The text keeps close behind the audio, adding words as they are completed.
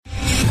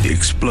The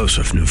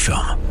explosive new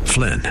film,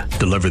 Flynn,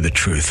 deliver the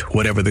truth,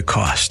 whatever the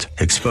cost,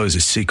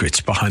 exposes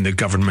secrets behind the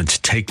government's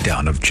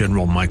takedown of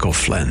General Michael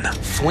Flynn.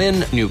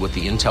 Flynn knew what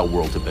the intel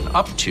world had been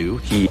up to.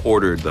 He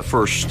ordered the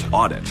first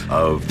audit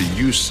of the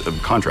use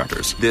of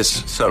contractors.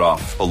 This set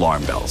off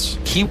alarm bells.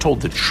 He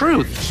told the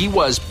truth. He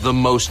was the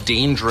most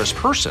dangerous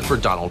person for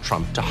Donald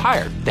Trump to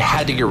hire. They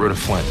had to get rid of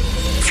Flynn.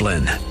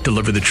 Flynn,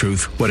 deliver the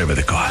truth, whatever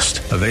the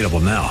cost. Available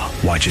now.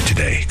 Watch it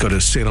today. Go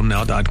to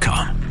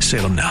salemnow.com.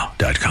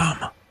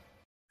 salemnow.com.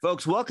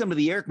 Folks, welcome to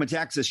the Eric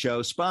Metaxas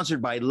Show,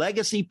 sponsored by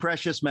Legacy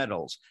Precious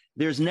Metals.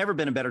 There's never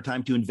been a better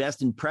time to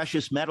invest in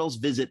precious metals.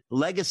 Visit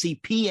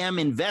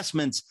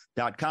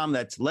legacypminvestments.com.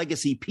 That's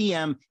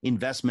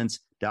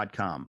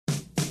legacypminvestments.com.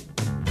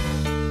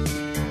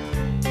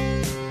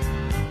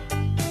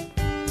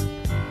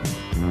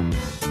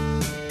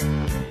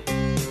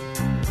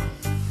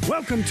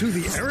 Welcome to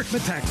the Eric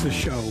Metaxas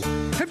Show.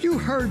 Have you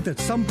heard that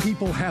some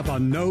people have a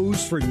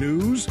nose for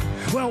news?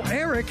 Well,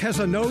 Eric has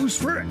a nose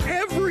for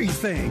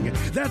everything.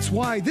 That's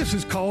why this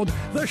is called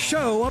the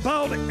show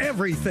about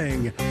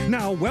everything.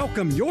 Now,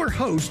 welcome your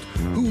host,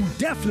 who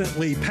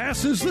definitely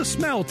passes the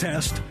smell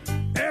test,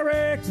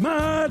 Eric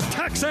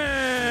Metaxas.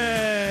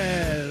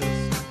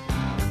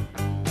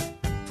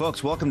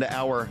 Folks, welcome to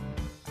Hour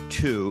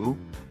 2.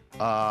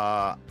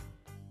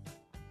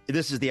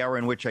 This is the hour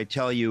in which I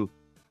tell you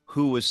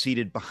who was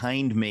seated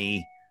behind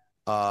me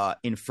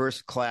in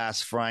first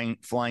class flying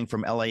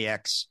from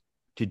LAX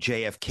to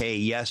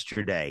JFK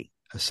yesterday.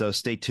 So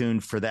stay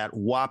tuned for that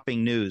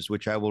whopping news,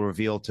 which I will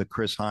reveal to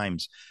Chris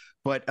Himes.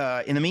 But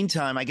in the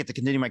meantime, I get to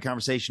continue my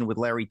conversation with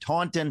Larry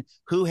Taunton,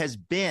 who has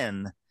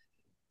been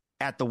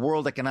at the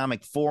World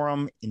Economic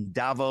Forum in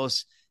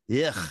Davos,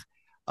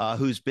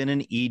 who's been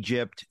in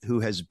Egypt,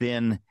 who is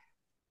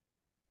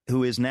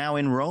now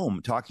in Rome,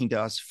 talking to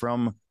us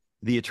from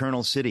the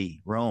Eternal City,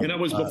 Rome.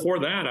 And before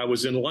that, I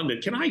was in London.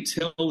 Can I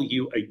tell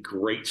you a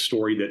great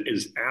story that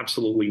is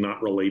absolutely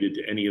not related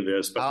to any of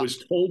this, but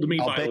was told to me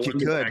by a London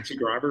taxi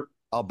driver?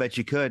 I'll bet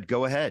you could.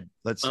 Go ahead.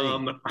 Let's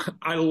see.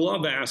 I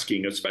love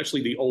asking,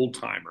 especially the old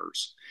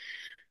timers.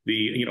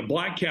 The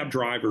black cab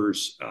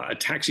drivers,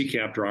 taxi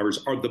cab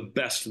drivers are the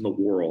best in the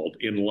world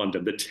in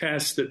London. The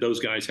tests that those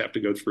guys have to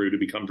go through to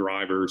become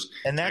drivers.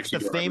 And that's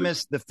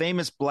the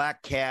famous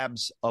black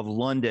cabs of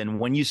London.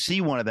 When you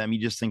see one of them, you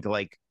just think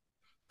like,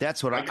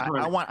 that's what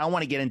I want. I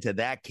want to get into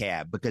that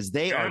cab because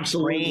they are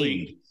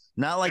trained,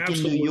 not like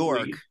in New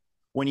York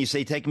when you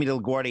say, take me to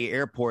LaGuardia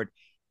Airport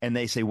and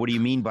they say, what do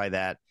you mean by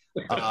that?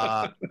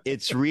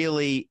 It's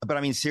really, but I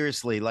mean,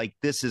 seriously, like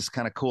this is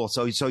kind of cool.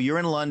 So you're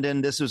in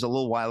London. This was a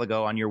little while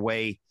ago on your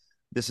way.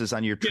 This is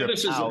on your trip.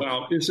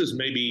 Yeah, this is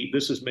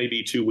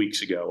maybe 2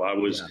 weeks ago. I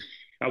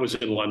was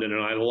in London,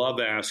 and I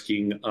love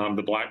asking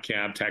the black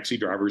cab taxi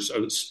drivers,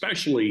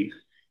 especially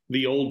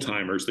the old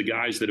timers, the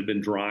guys that have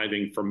been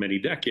driving for many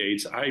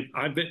decades. I've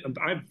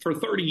for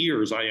 30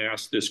 years, I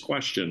asked this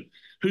question: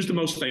 who's the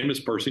most famous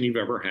person you've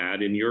ever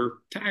had in your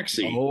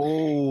taxi?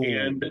 Oh.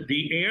 And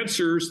the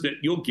answers that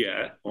you'll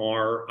get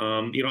are,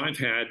 I've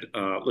had,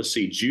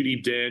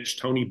 Judi Dench,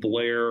 Tony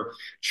Blair,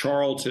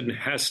 Charlton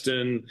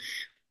Heston,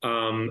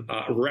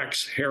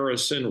 Rex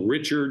Harrison,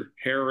 Richard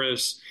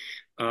Harris,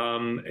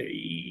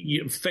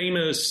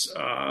 famous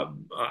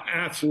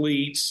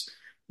athletes,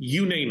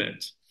 you name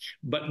it.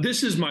 But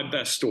this is my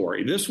best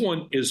story. This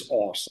one is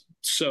awesome.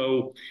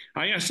 So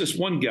I asked this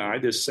one guy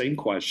this same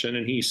question,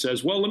 and he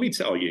says, well, let me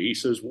tell you. He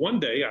says, one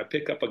day I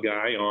pick up a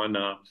guy on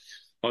the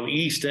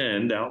East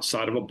End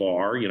outside of a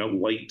bar,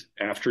 late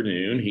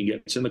afternoon. He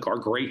gets in the car,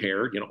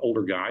 gray-haired,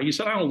 older guy. He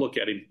said, I don't look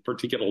at him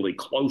particularly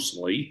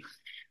closely.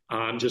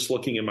 I'm just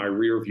looking in my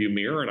rearview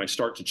mirror, and I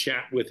start to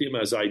chat with him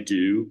as I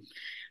do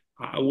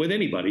with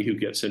anybody who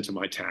gets into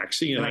my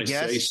taxi. And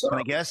Can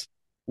I guess?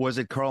 Was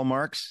it Karl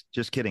Marx?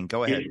 Just kidding.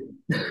 Go ahead.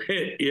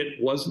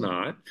 It was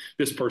not.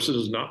 This person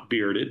is not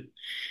bearded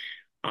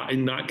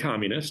and not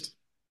communist.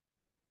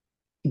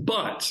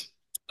 But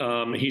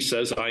he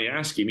says, I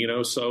ask him,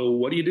 so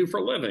what do you do for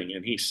a living?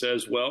 And he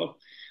says, well,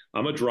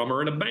 I'm a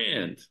drummer in a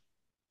band.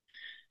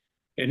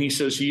 And he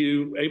says,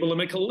 you able to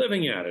make a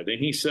living at it? And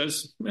he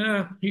says,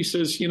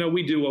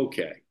 we do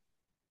okay.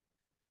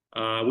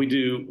 We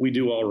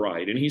do all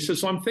right. And he says,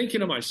 so I'm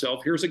thinking to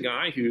myself, here's a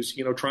guy who's,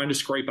 trying to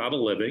scrape out a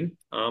living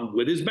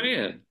with his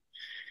band.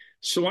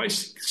 So I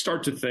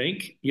start to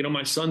think,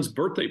 my son's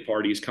birthday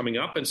party is coming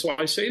up. And so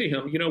I say to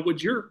him,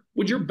 would your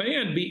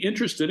band be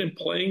interested in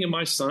playing in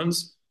my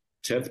son's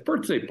 10th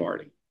birthday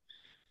party?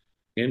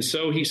 And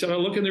so he said, I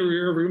look in the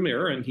rearview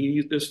mirror, and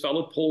this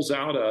fellow pulls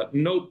out a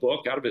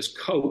notebook out of his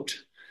coat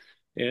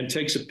and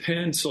takes a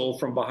pencil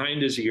from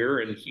behind his ear,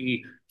 and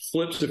he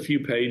flips a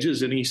few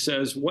pages, and he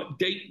says, what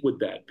date would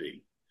that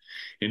be?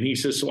 And he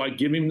says, so I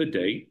give him the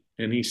date,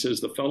 and he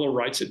says, the fellow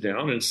writes it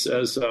down and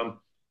says,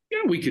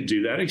 yeah, we could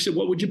do that. He said,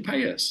 what would you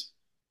pay us?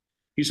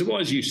 He said, well,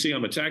 as you see,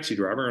 I'm a taxi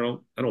driver.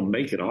 I don't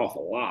make an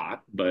awful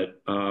lot,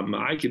 but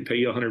I could pay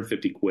you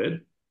 150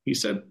 quid. He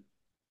said,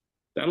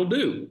 that'll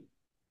do.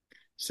 He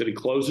said he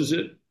closes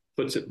it,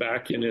 puts it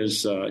back in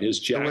his jacket.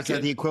 So what's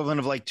that, the equivalent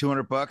of like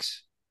 $200?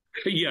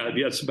 Yeah,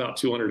 it's about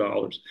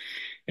 $200.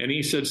 And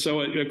he said,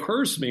 so it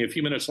occurs to me a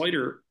few minutes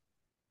later,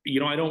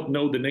 I don't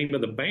know the name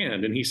of the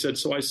band. And he said,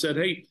 so I said,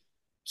 hey,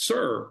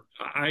 sir,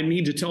 I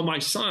need to tell my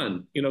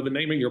son, the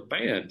name of your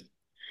band.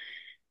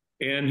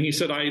 And he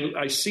said,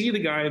 I see the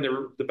guy in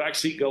the back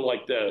seat go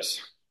like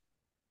this.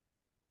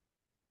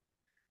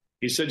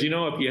 He said,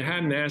 if you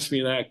hadn't asked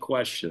me that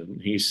question,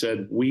 he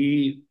said,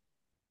 we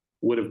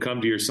would have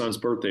come to your son's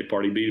birthday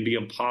party. It'd be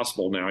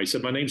impossible now. He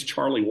said, my name's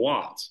Charlie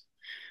Watts.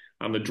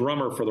 I'm the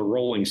drummer for the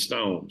Rolling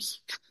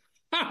Stones.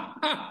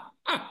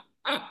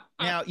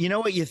 Now, you know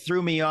what you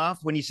threw me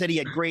off when you said he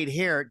had great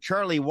hair?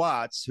 Charlie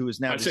Watts, who is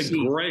now deceased. I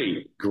said gray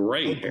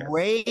hair.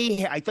 Gray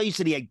hair. I thought you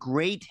said he had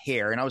great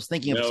hair, and I was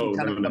thinking of some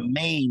kind of a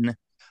mane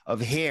of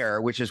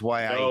hair, which is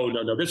why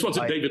No. This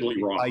wasn't David Lee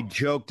Roth. I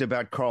joked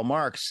about Karl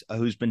Marx,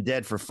 who's been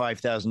dead for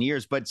 5,000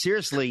 years. But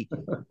seriously,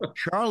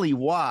 Charlie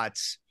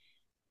Watts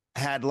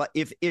had,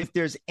 if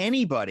there's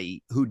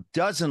anybody who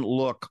doesn't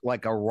look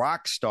like a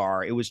rock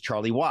star, it was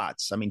Charlie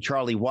Watts. I mean,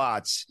 Charlie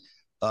Watts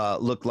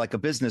looked like a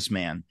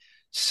businessman.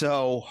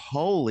 So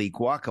holy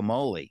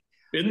guacamole.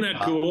 Isn't that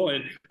cool?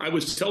 And I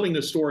was telling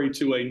this story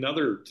to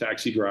another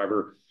taxi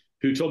driver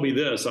who told me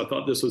this. I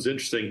thought this was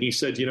interesting. He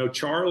said,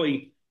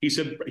 Charlie, he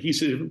said,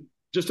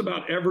 just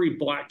about every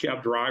black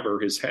cab driver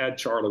has had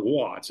Charlie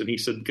Watts. And he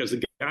said, because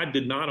the guy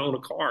did not own a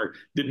car,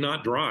 did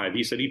not drive.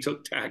 He said he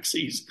took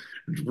taxis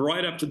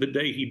right up to the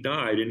day he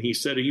died. And he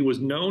said he was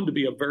known to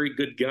be a very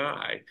good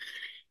guy.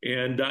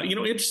 And,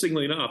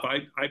 interestingly enough,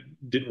 I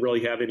didn't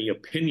really have any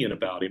opinion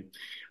about him.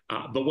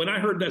 But when I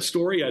heard that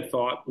story, I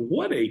thought,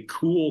 what a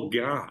cool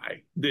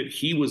guy that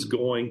he was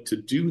going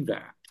to do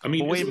that. I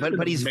mean,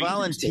 but he's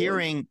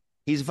volunteering. Story.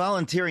 He's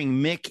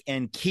volunteering Mick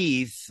and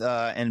Keith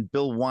and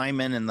Bill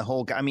Wyman and the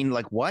whole guy. I mean,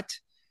 like what?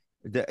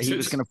 He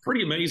was going to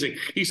pretty amazing.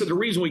 He said the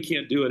reason we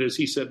can't do it is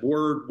he said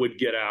word would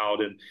get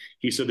out, and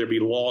he said there'd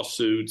be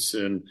lawsuits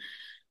and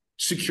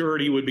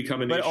security would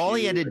become an issue. But all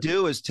he had to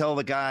do is tell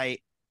the guy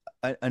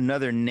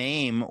another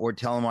name or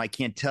tell him, I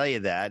can't tell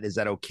you that. Is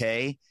that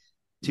okay?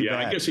 Too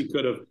bad. I guess he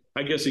could have.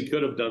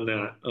 Done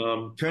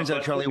that. Turns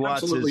out Charlie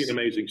Watts is an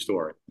amazing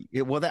story.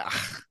 Yeah, well, that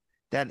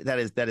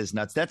is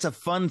nuts. That's a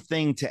fun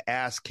thing to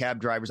ask cab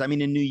drivers. I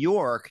mean, in New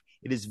York,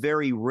 it is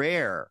very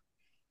rare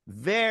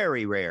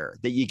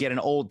that you get an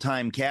old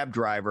time cab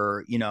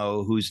driver,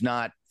 who's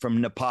not from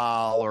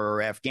Nepal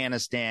or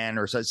Afghanistan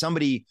or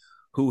somebody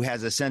who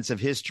has a sense of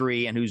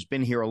history and who's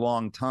been here a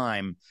long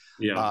time.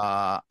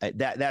 Yeah,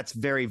 that's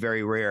very,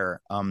 very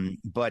rare.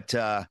 But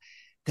that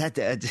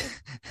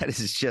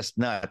is just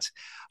nuts.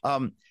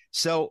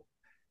 So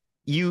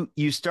you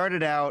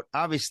started out,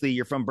 obviously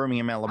you're from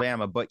Birmingham,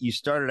 Alabama, but you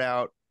started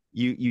out,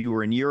 you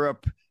were in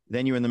Europe,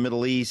 then you were in the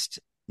Middle East.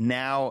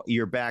 Now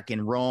you're back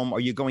in Rome. Are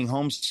you going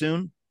home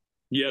soon?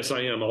 Yes,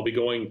 I am. I'll be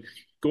going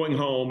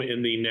home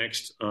in the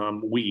next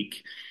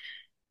week.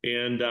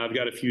 And I've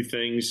got a few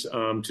things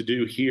to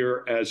do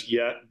here as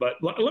yet. But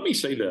let me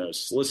say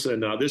this.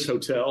 Listen, this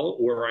hotel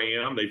where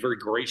I am, they very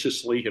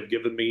graciously have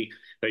given me,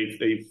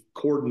 they've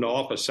cordoned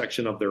off a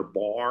section of their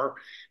bar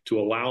to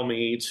allow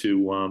me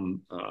to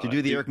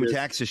do the Eric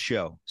Metaxas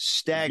show.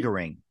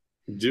 Staggering.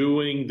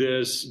 Doing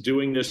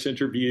this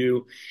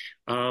interview.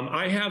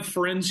 I have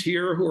friends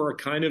here who are a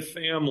kind of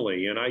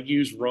family, and I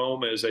use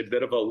Rome as a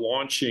bit of a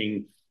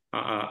launching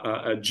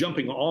a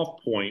jumping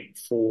off point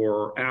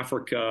for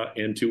Africa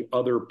and to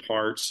other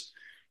parts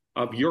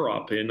of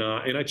Europe. And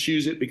I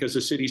choose it because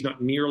the city's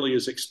not nearly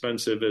as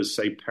expensive as,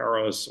 say,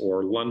 Paris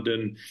or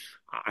London.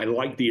 I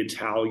like the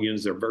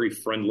Italians. They're very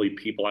friendly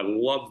people. I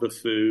love the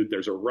food.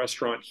 There's a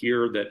restaurant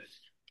here that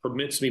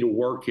permits me to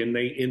work, and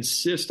they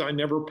insist I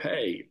never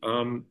pay.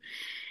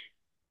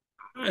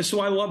 So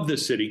I love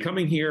this city.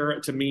 Coming here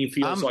to me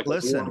feels like a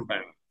warm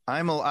bath.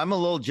 I'm a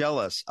little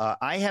jealous.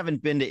 I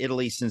haven't been to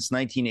Italy since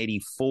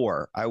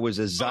 1984. I was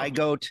a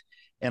zygote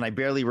and I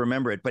barely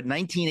remember it. But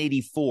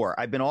 1984,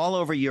 I've been all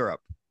over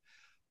Europe,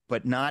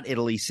 but not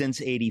Italy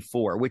since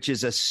 84, which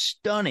is a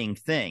stunning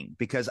thing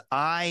because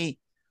I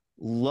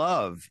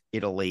love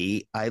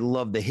Italy. I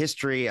love the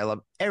history. I love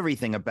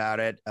everything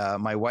about it.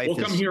 My wife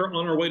We'll come here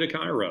on our way to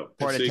Cairo.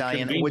 Part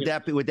Italian. Would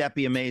that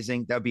be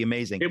amazing? That would be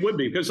amazing. It would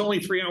be because it's only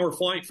a 3-hour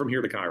flight from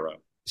here to Cairo.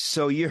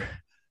 So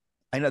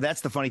I know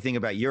that's the funny thing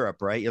about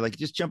Europe, right? You're like,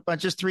 just jump on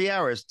just 3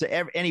 hours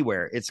to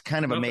anywhere. It's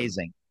kind of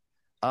amazing.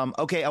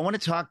 Okay, I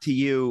want to talk to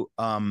you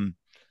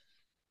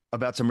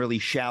about some really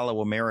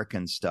shallow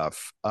American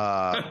stuff.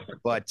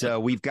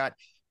 But we've got.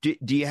 Do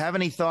you have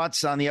any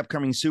thoughts on the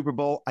upcoming Super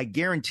Bowl? I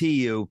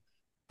guarantee you,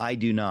 I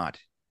do not.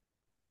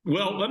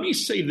 Well, let me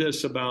say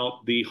this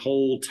about the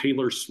whole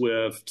Taylor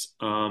Swift,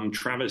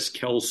 Travis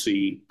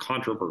Kelce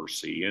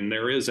controversy, and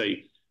there is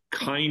a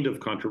kind of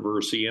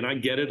controversy, and I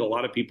get it. A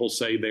lot of people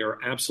say they are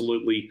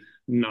absolutely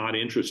not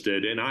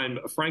interested, and I'm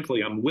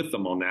with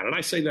them on that. And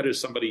I say that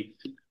as somebody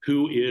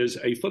who is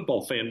a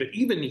football fan, but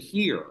even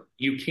here,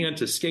 you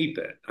can't escape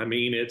it. I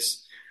mean,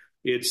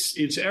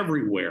 it's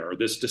everywhere,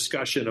 this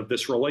discussion of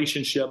this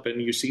relationship,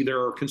 and you see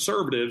there are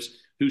conservatives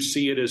who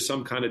see it as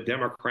some kind of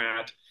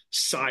Democrat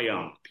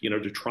psyop,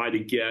 to try to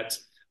get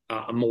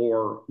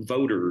more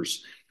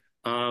voters.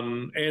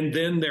 And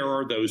then there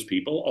are those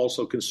people,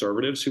 also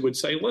conservatives, who would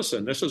say,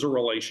 listen, this is a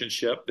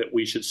relationship that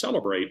we should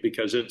celebrate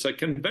because it's a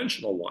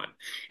conventional one.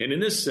 And in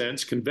this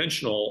sense,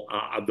 conventional,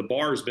 the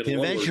bar has been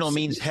conventional lowered.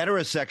 Means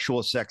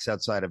heterosexual sex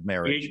outside of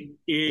marriage.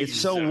 It's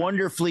so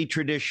wonderfully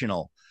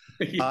traditional.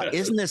 Yes.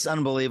 Isn't this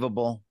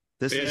unbelievable?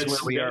 This is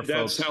where we are,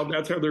 folks.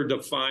 That's how they're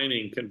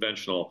defining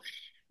conventional.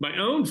 My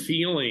own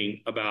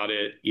feeling about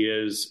it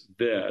is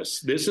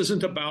this. This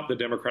isn't about the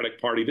Democratic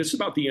Party. This is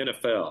about the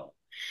NFL.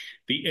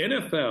 The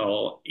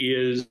NFL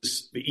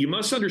you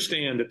must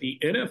understand that the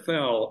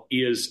NFL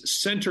is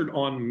centered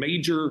on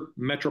major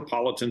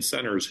metropolitan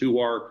centers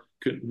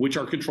which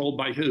are controlled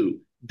by who?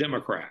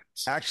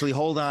 Democrats. Actually,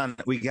 hold on.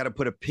 We got to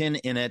put a pin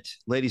in it.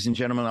 Ladies and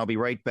gentlemen, I'll be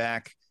right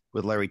back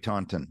with Larry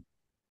Taunton.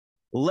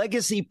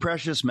 Legacy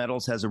Precious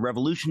Metals has a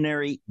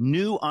revolutionary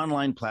new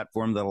online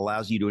platform that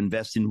allows you to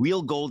invest in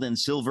real gold and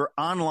silver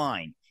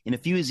online. In a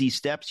few easy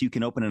steps, you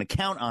can open an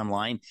account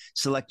online,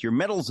 select your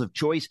metals of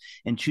choice,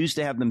 and choose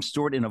to have them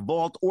stored in a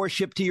vault or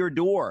shipped to your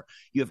door.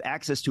 You have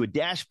access to a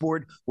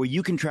dashboard where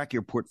you can track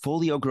your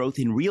portfolio growth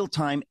in real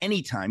time,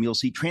 anytime. You'll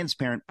see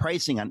transparent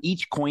pricing on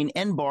each coin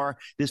and bar.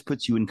 This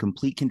puts you in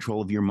complete control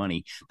of your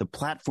money. The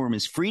platform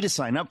is free to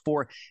sign up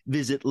for.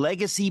 Visit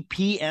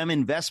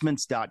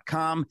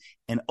legacypminvestments.com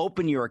and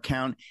open your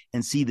account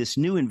and see this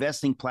new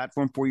investing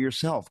platform for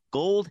yourself.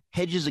 Gold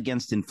hedges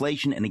against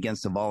inflation and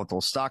against a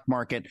volatile stock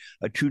market.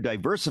 A true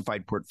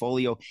diversified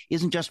portfolio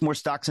isn't just more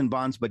stocks and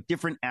bonds, but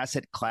different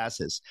asset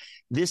classes.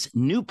 This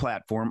new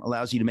platform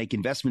allows you to make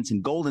investments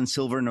in gold and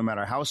silver, no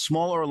matter how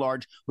small or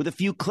large, with a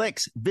few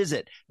clicks.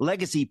 Visit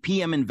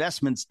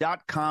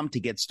legacypminvestments.com to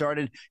get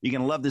started. You're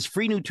going to love this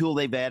free new tool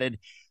they've added,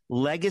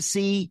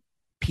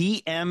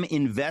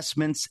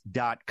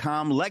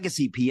 legacypminvestments.com,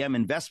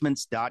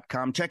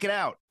 legacypminvestments.com. Check it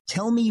out.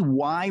 Tell me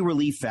why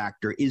Relief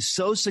Factor is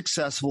so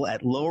successful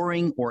at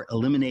lowering or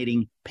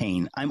eliminating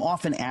pain. I'm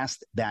often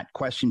asked that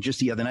question.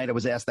 Just the other night, I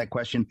was asked that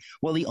question.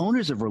 Well, the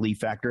owners of Relief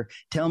Factor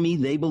tell me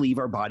they believe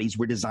our bodies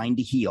were designed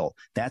to heal.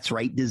 That's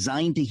right,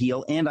 designed to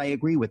heal, and I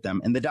agree with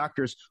them. And the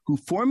doctors who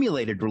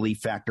formulated Relief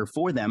Factor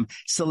for them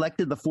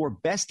selected the 4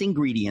 best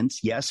ingredients,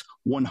 yes,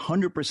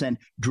 100%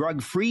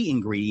 drug-free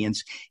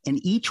ingredients,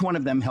 and each one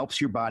of them helps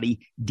your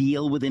body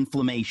deal with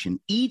inflammation.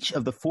 Each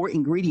of the 4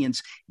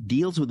 ingredients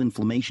deals with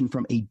inflammation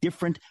from a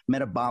different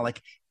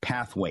metabolic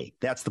pathway.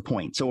 That's the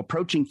point. So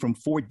approaching from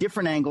 4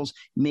 different angles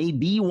may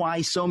be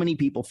why so many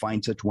people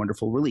find such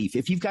wonderful relief.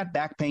 If you've got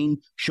back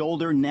pain,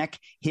 shoulder, neck,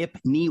 hip,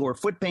 knee, or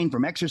foot pain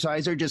from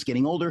exercise or just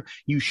getting older,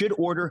 you should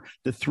order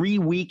the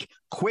 3-week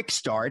quick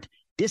start,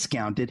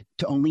 discounted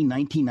to only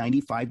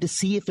 $19.95 to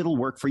see if it'll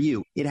work for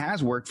you. It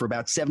has worked for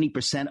about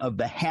 70% of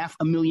the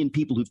 500,000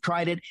 people who've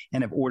tried it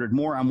and have ordered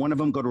more. I'm one of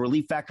them. Go to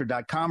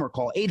relieffactor.com or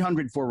call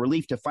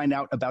 800-4RELIEF to find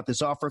out about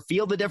this offer.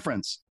 Feel the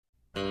difference.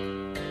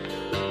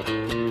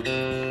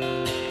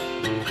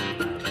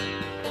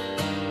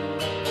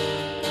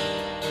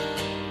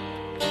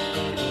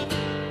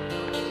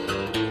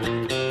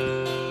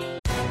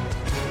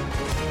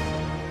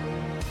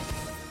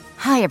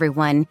 Hi,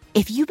 everyone.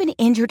 If you've been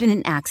injured in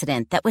an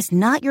accident that was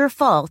not your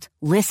fault,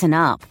 listen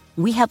up.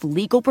 We have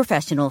legal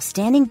professionals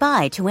standing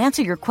by to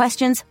answer your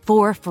questions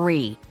for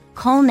free.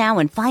 Call now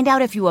and find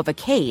out if you have a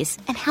case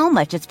and how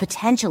much it's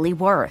potentially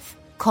worth.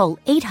 Call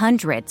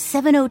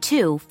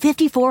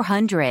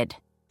 800-702-5400.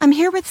 I'm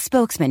here with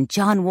spokesman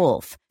John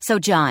Wolf. So,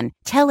 John,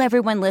 tell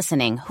everyone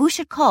listening who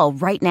should call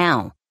right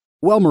now.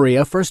 Well,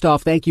 Maria, first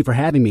off, thank you for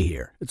having me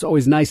here. It's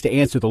always nice to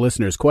answer the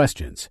listeners'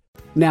 questions.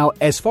 Now,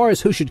 as far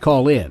as who should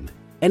call in,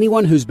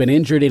 anyone who's been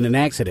injured in an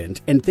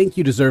accident and think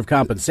you deserve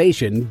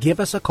compensation, give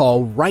us a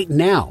call right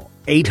now.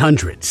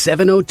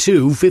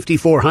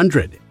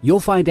 800-702-5400.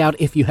 You'll find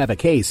out if you have a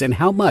case and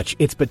how much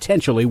it's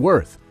potentially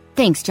worth.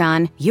 Thanks,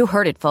 John. You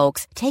heard it,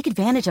 folks. Take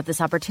advantage of this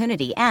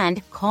opportunity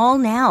and call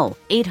now.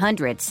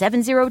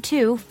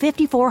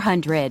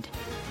 800-702-5400.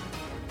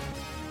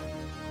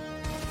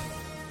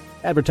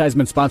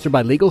 Advertisement sponsored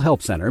by Legal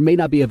Help Center. May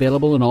not be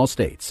available in all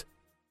states.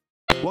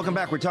 Welcome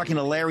back. We're talking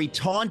to Larry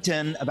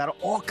Taunton about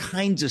all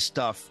kinds of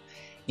stuff,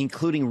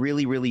 including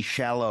really, really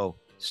shallow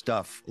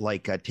stuff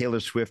like Taylor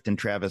Swift and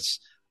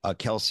Travis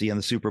Kelce and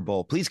the Super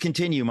Bowl. Please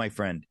continue, my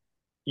friend.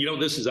 You know,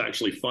 this is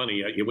actually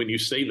funny. When you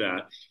say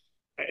that,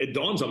 it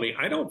dawns on me,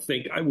 I don't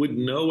think I would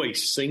know a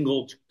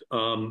single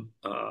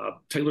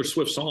Taylor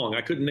Swift song.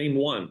 I couldn't name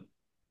one.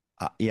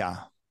 Yeah.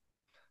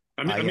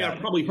 I've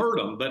probably heard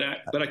them, but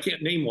I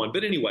can't name one.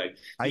 But anyway,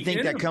 I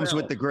think that comes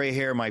with the gray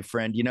hair, my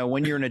friend. You know,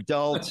 when you're an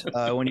adult,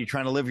 when you're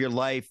trying to live your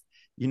life,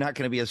 you're not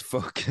going to be as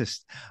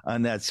focused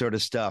on that sort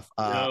of stuff.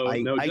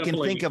 I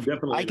can think of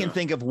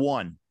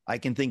one.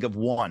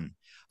 Inagata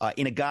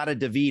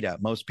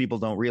Davida, most people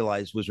don't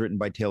realize was written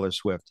by Taylor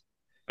Swift.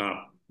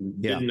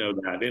 Didn't know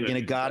that.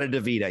 Inagata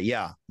Davida.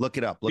 Yeah. Look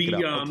it up. Okay.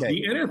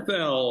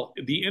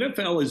 The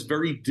NFL is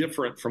very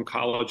different from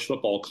college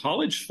football.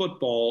 College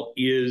football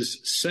is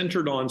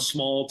centered on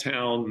small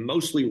town,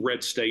 mostly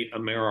red state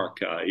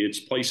America. It's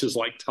places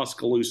like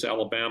Tuscaloosa,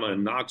 Alabama,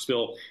 and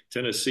Knoxville,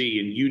 Tennessee,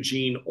 and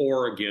Eugene,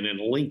 Oregon, and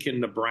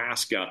Lincoln,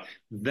 Nebraska.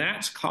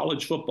 That's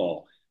college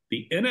football.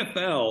 The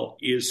NFL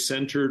is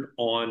centered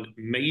on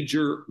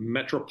major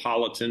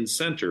metropolitan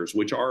centers,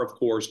 which are, of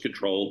course,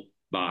 controlled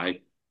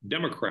by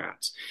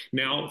Democrats.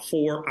 Now,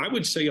 for, I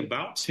would say,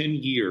 about 10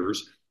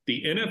 years,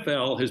 the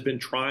NFL has been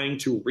trying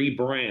to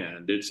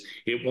rebrand.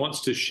 It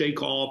wants to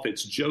shake off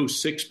its Joe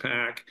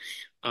Six-Pack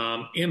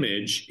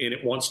image, and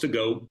it wants to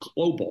go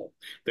global.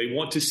 They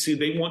want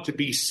to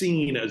be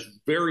seen as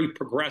very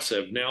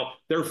progressive. Now,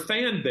 their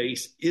fan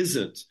base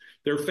isn't.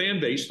 Their fan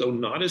base, though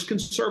not as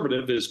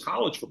conservative as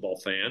college football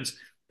fans,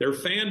 their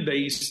fan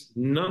base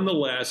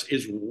nonetheless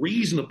is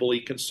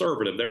reasonably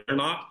conservative. They're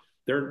not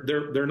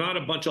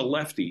a bunch of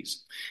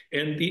lefties.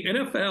 And the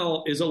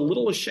NFL is a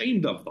little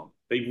ashamed of them.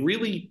 They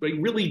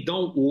really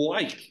don't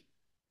like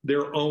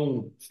their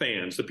own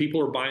fans, the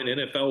people who are buying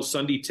NFL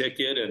Sunday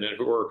ticket and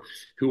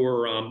who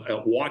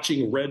are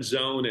watching Red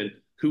Zone and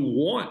who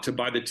want to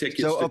buy the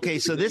tickets.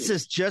 So this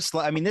is just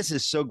like, this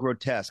is so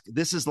grotesque.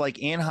 This is like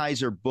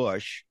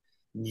Anheuser-Busch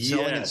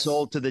selling its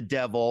soul to the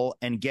devil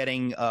and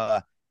getting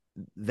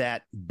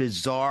that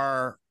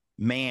bizarre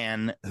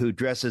man who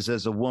dresses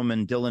as a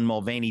woman, Dylan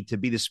Mulvaney, to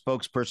be the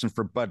spokesperson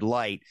for Bud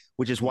Light,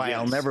 which is why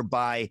I'll never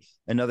buy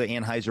another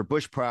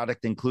Anheuser-Busch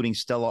product, including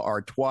Stella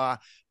Artois,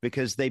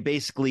 because they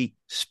basically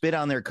spit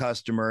on their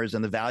customers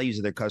and the values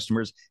of their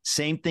customers.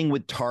 Same thing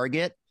with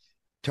Target.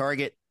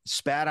 Target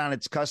spat on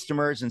its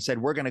customers and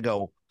said, we're going to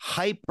go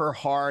hyper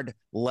hard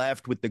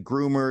left with the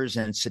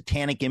groomers and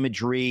satanic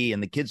imagery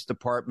and the kids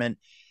department.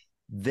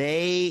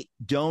 They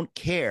don't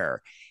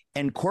care.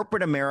 And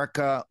corporate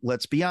America,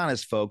 let's be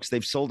honest, folks,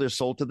 they've sold their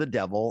soul to the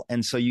devil.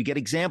 And so you get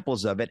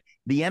examples of it.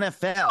 The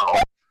NFL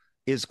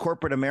is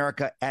corporate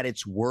America at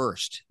its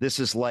worst. This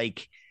is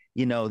like,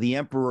 the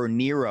Emperor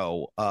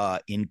Nero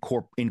in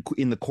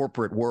the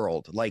corporate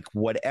world, like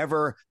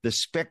whatever the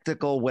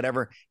spectacle,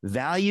 whatever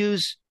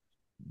values,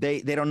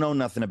 they don't know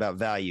nothing about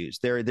values.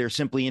 They're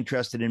simply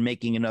interested in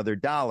making another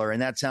dollar.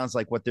 And that sounds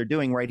like what they're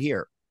doing right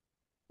here.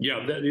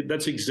 Yeah,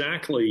 that's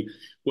exactly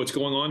what's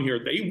going on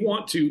here. They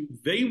want to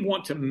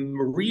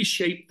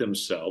reshape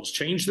themselves,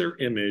 change their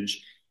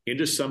image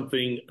into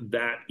something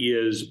that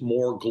is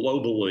more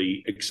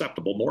globally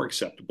acceptable, more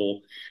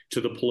acceptable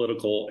to the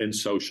political and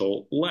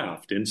social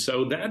left. And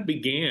so that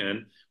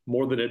began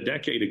more than a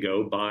decade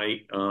ago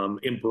by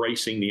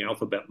embracing the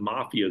Alphabet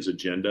Mafia's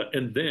agenda.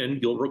 And then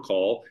you'll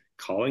recall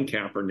Colin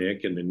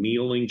Kaepernick and the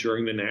kneeling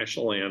during the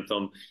national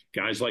anthem.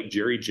 Guys like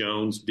Jerry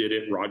Jones did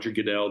it. Roger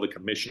Goodell, the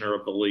commissioner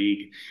of the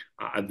league,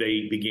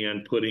 they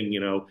began putting,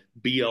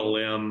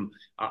 BLM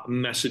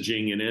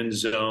messaging in end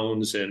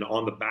zones and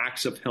on the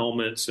backs of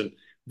helmets and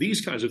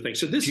these kinds of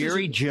things. So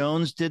Jerry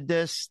Jones did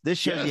this. This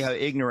shows you how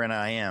ignorant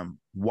I am.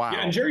 Wow.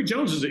 Yeah, and Jerry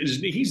Jones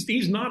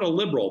he's not a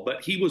liberal,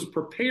 but he was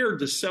prepared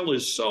to sell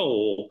his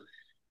soul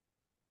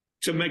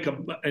to make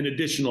an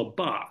additional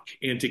buck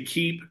and to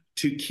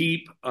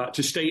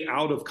stay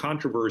out of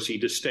controversy,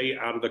 to stay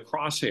out of the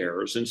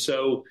crosshairs. And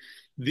so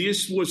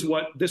this was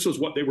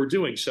what they were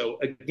doing. So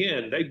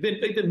again, they've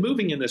been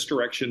moving in this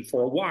direction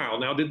for a while.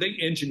 Now, did they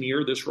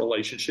engineer this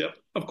relationship?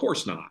 Of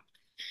course not.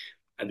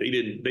 They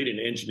didn't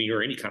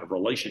engineer any kind of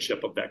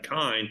relationship of that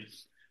kind.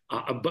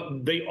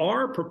 But they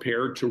are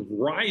prepared to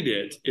ride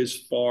it as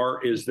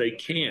far as they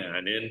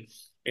can.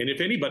 And if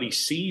anybody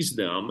sees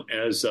them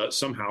as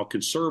somehow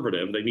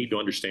conservative, they need to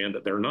understand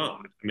that they're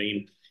not.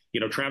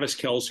 Travis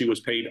Kelce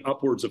was paid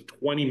upwards of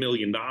 $20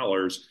 million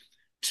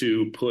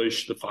to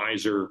push the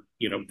Pfizer,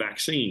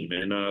 vaccine.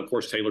 And of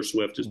course, Taylor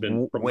Swift has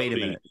been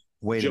promoting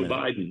Joe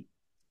Biden.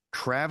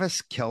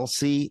 Travis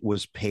Kelce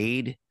was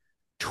paid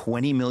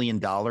 $20 million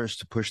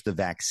to push the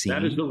vaccine.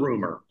 That is the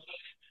rumor.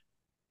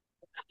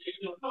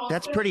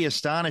 That's pretty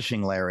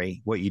astonishing,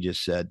 Larry, what you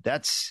just said.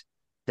 That's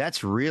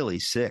really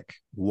sick.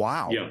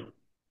 Wow. Yeah.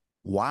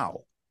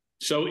 Wow.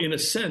 So in a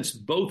sense,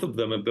 both of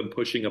them have been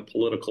pushing a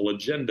political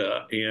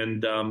agenda.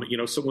 And,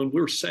 so when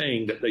we're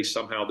saying that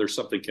there's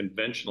something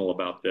conventional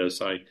about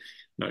this, I'm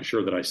not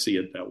sure that I see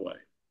it that way.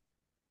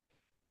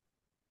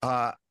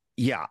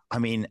 Yeah.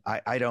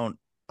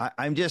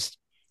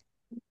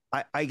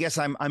 I guess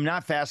I'm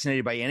not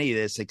fascinated by any of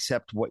this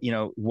except what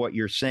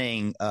you're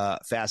saying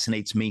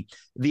fascinates me.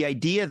 The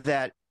idea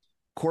that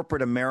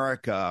corporate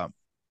America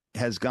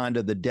has gone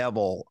to the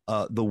devil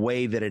the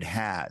way that it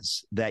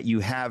has, that you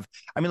have.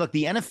 Look,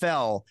 the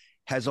NFL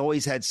has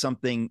always had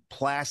something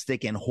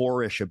plastic and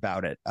whorish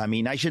about it.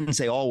 I shouldn't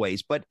say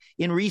always, but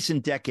in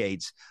recent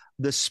decades,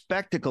 the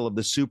spectacle of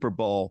the Super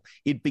Bowl,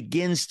 it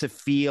begins to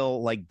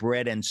feel like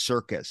bread and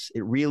circus.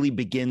 It really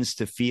begins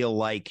to feel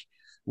like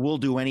we'll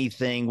do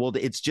anything.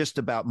 It's just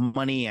about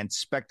money and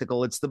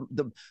spectacle. It's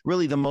the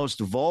really the most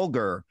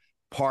vulgar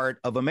part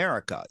of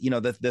America.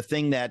 The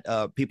thing that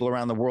people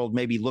around the world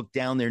maybe look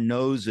down their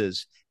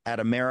noses at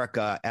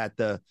America, at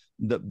the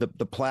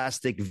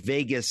plastic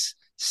Vegas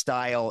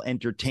style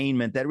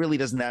entertainment that really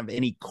doesn't have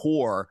any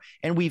core.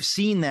 And we've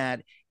seen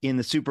that in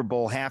the Super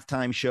Bowl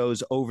halftime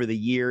shows over the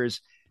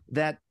years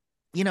that,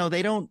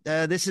 they don't,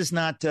 this is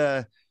not,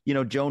 Joe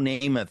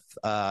Namath.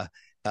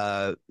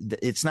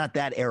 It's not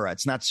that era.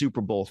 It's not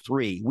Super Bowl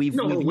III. We've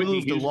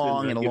moved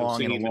along and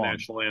along and along. The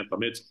national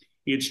anthem.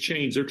 It's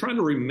changed. They're trying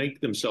to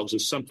remake themselves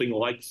as something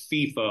like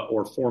FIFA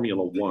or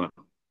Formula One.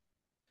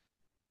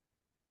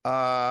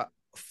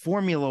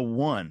 Formula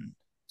One.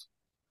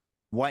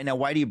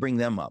 Why do you bring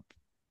them up?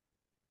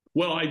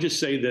 Well, I just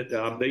say that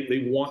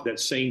they want that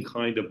same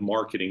kind of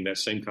marketing, that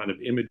same kind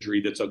of imagery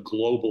that's a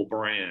global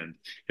brand.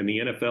 And the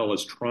NFL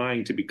is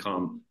trying to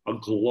become a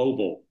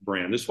global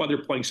brand. This is why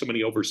they're playing so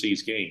many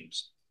overseas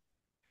games.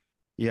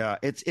 Yeah,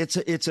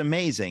 it's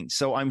amazing.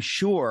 So I'm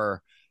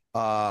sure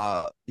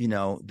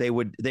they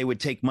would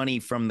take money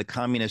from the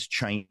communist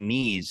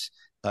Chinese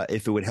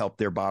if it would help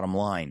their bottom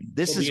line.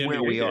 This is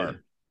where we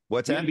are.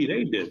 What's that? The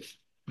NBA did.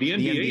 The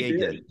NBA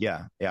did.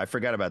 Yeah, I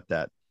forgot about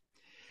that.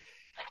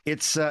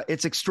 It's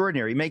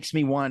extraordinary. It makes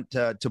me want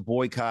to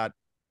boycott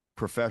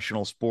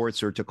professional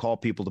sports, or to call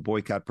people to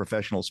boycott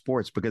professional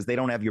sports, because they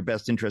don't have your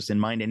best interest in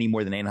mind any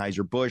more than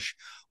Anheuser-Busch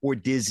or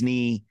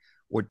Disney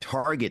or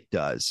Target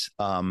does.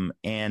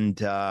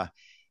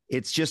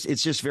 It's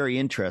just very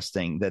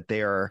interesting that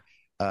they are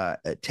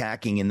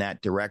attacking in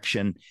that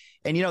direction.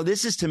 And,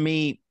 this is, to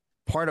me,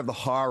 part of the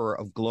horror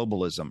of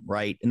globalism,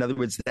 right? In other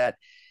words, that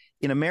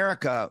in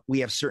America,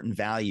 we have certain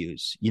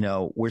values,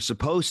 we're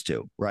supposed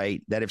to,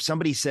 right? That if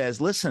somebody says,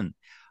 listen,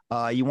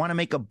 you want to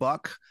make a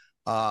buck,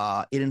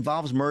 it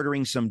involves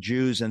murdering some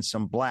Jews and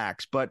some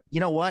blacks. But you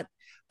know what?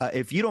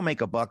 If you don't make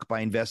a buck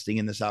by investing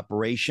in this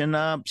operation,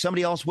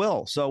 somebody else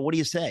will. So what do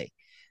you say?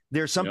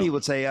 There are some people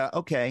would say,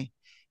 okay.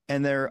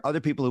 And there are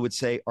other people who would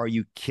say, are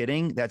you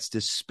kidding? That's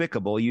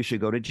despicable. You should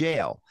go to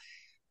jail.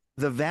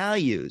 The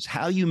values,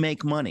 how you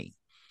make money,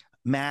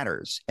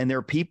 matters. And there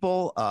are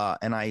people,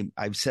 and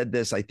I've said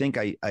this, I think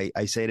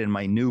I say it in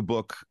my new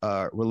book,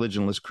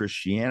 Religionless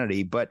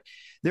Christianity, but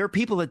there are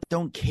people that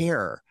don't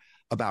care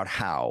about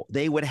how.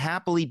 They would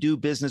happily do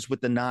business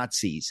with the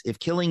Nazis. If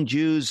killing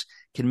Jews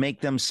can make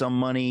them some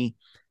money,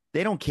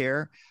 they don't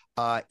care.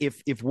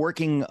 If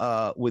working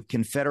with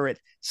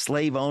Confederate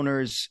slave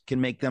owners can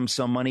make them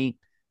some money,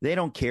 they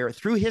don't care.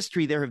 Through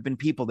history, there have been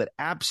people that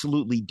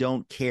absolutely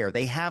don't care.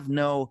 They have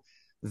no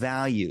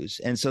values.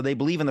 And so they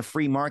believe in the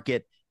free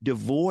market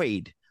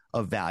devoid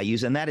of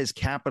values, and that is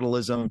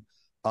capitalism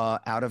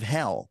out of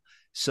hell.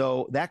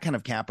 So that kind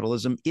of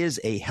capitalism is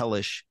a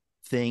hellish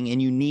thing,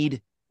 and you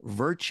need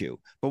virtue.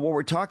 But what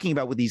we're talking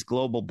about with these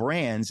global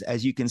brands,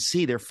 as you can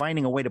see, they're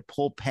finding a way to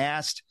pull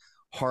past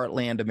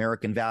heartland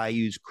American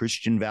values,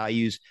 Christian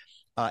values,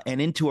 and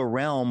into a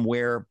realm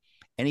where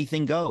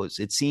anything goes.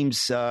 It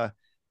seems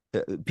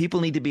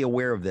people need to be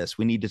aware of this.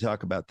 We need to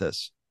talk about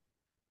this.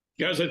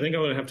 Guys, I think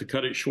I'm going to have to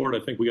cut it short.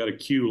 I think we got a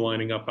queue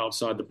lining up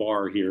outside the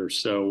bar here,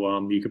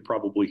 so you could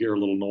probably hear a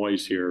little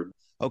noise here.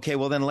 Okay,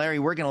 well then, Larry,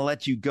 we're going to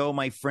let you go,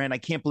 my friend. I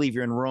can't believe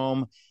you're in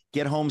Rome.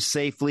 Get home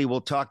safely.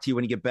 We'll talk to you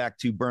when you get back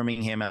to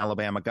Birmingham,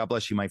 Alabama. God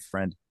bless you, my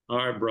friend. All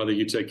right, brother.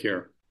 You take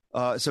care.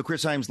 So,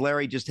 Chris Himes,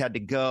 Larry just had to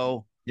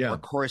go. Yeah. Our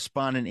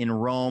correspondent in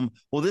Rome.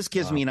 Well, this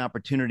gives me an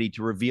opportunity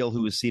to reveal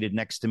who was seated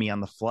next to me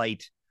on the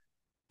flight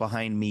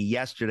behind me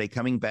yesterday,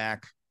 coming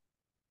back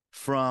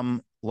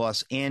from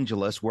Los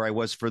Angeles, where I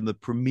was for the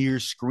premiere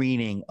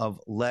screening of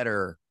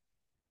Letter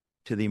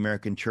to the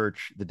American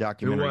Church, the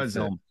documentary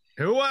film.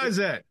 Who was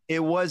it? It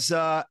was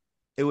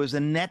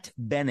Annette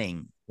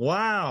Bening.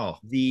 Wow.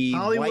 The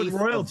Hollywood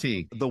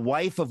royalty. The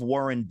wife of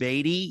Warren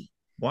Beatty.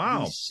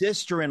 Wow. The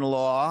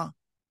sister-in-law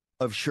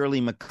of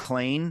Shirley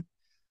MacLaine.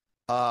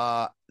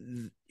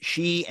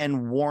 She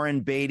and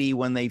Warren Beatty,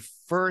 when they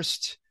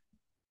first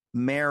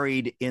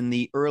married in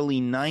the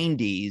early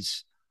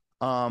 90s,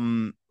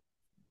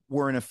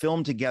 were in a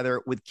film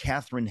together with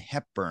Katharine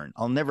Hepburn.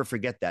 I'll never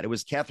forget that. It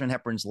was Katharine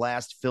Hepburn's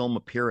last film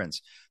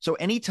appearance. So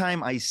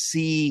anytime I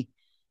see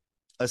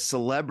a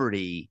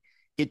celebrity,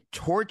 it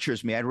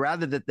tortures me. I'd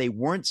rather that they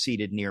weren't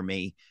seated near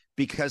me,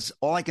 because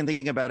all I can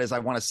think about is I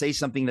want to say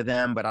something to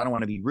them, but I don't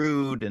want to be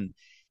rude. And,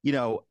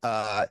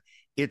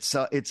 it's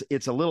a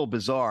little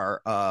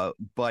bizarre.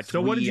 But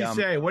so what did you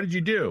say? What did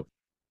you do?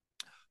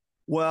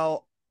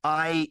 Well,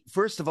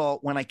 first of all,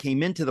 when I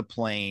came into the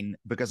plane,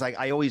 because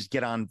I always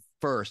get on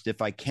first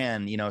if I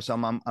can,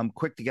 so I'm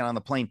quick to get on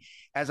the plane.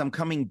 As I'm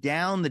coming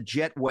down the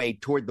jetway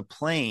toward the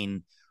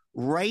plane,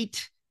 right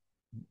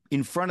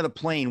in front of the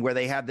plane where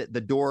they have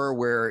the door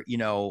where,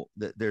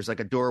 there's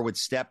like a door with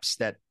steps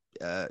that,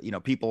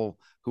 people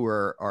who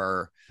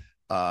are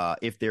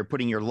if they're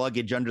putting your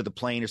luggage under the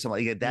plane or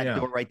something like that,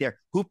 door right there,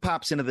 who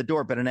pops into the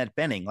door but Annette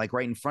Bening, like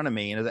right in front of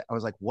me. And I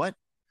was like, what?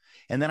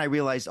 And then I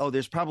realized,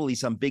 there's probably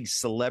some big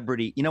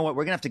celebrity. You know what?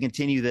 We're going to have to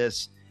continue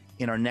this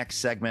in our next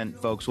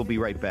segment, folks. We'll be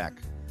right back.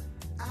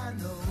 I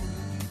know.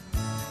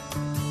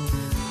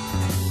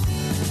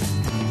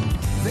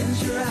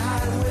 Ventura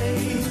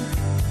Highway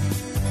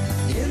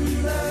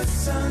in the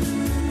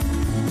sunshine,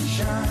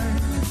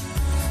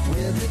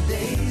 where the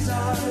days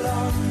are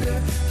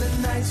longer, the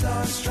nights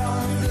are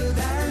stronger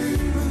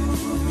than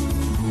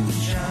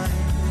moonshine.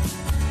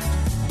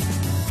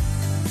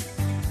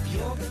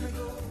 You're gonna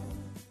go.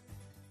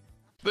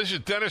 This is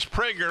Dennis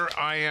Prager.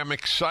 I am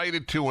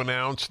excited to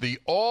announce the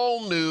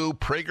all-new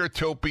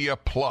Pragertopia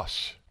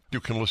Plus. You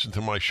can listen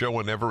to my show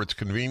whenever it's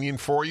convenient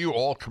for you,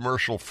 all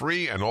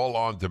commercial-free and all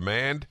on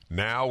demand.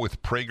 Now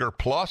with Prager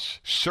Plus,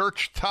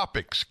 search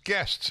topics,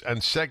 guests,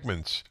 and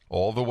segments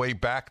all the way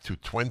back to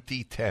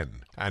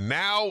 2010. And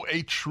now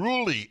a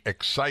truly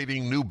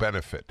exciting new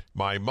benefit.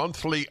 My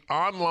monthly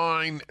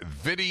online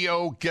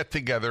video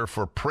get-together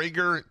for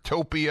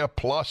Pragertopia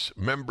Plus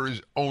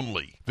members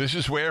only. This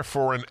is where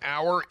for an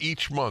hour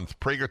each month,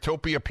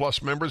 Pragertopia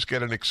Plus members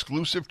get an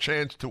exclusive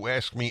chance to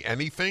ask me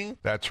anything.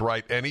 That's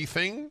right,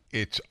 anything.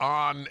 It's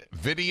on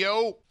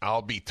video.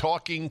 I'll be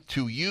talking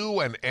to you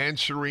and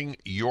answering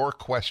your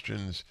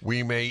questions.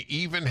 We may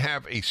even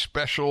have a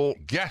special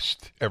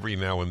guest every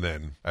now and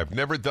then. I've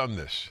never done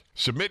this.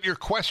 Submit your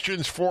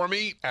questions for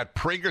me at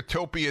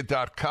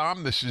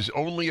Pragertopia.com. This is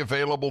only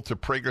available to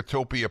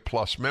Pragertopia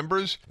Plus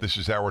members. This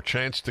is our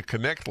chance to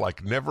connect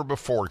like never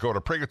before. Go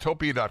to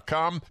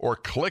Pragertopia.com or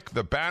click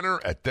the banner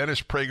at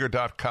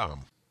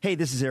DennisPrager.com. Hey,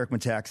 this is Eric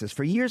Metaxas.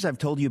 For years, I've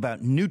told you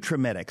about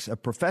Nutramedix, a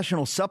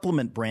professional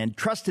supplement brand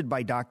trusted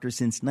by doctors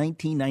since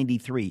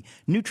 1993.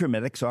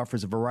 Nutramedix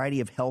offers a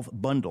variety of health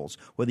bundles.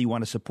 Whether you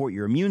want to support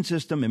your immune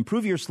system,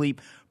 improve your sleep,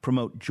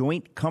 promote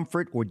joint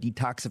comfort, or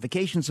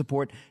detoxification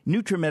support,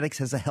 Nutramedix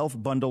has a health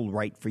bundle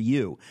right for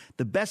you.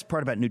 The best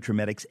part about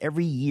Nutramedix,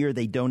 every year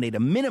they donate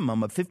a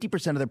minimum of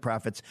 50% of their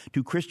profits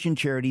to Christian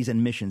charities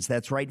and missions.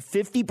 That's right,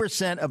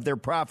 50% of their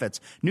profits.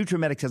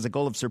 Nutramedix has a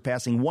goal of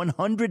surpassing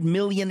 $100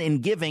 million in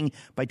giving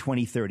by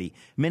 2030.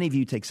 Many of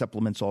you take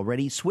supplements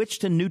already. Switch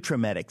to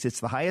Nutramedix. It's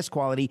the highest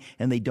quality,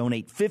 and they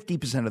donate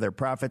 50% of their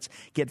profits.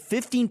 Get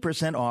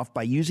 15% off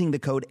by using the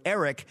code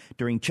ERIC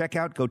during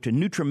checkout. Go to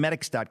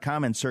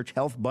Nutramedix.com and search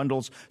health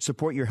bundles.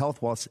 Support your health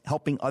while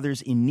helping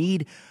others in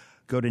need.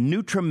 Go to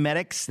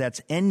Nutramedix. That's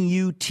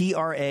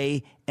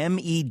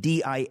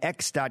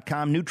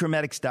Nutramedix.com.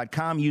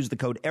 Nutramedix.com. Use the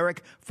code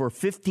ERIC for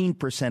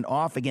 15%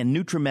 off. Again,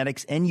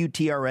 Nutramedix,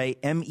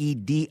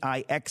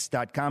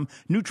 Nutramedix.com.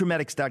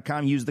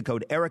 Nutramedix.com. Use the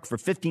code ERIC for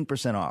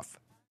 15% off.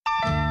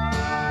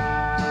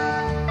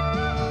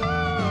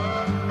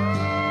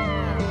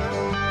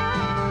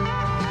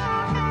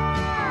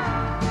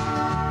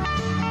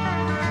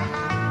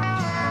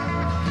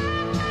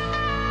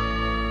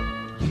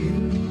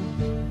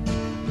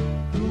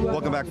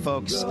 Welcome back,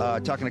 folks.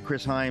 Talking to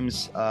Chris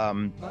Himes.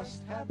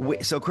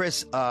 So,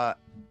 Chris,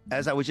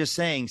 as I was just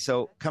saying,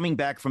 so coming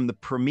back from the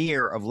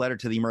premiere of Letter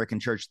to the American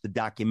Church, the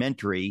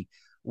documentary,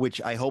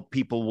 which I hope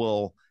people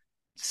will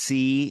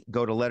see,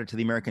 go to Letter to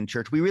the American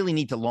Church. We really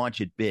need to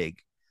launch it big.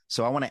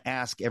 So I want to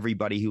ask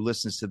everybody who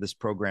listens to this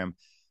program,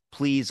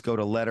 please go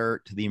to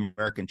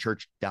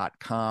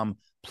lettertotheamericanchurch.com.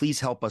 Please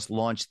help us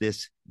launch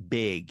this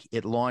big.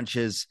 It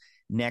launches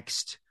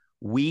next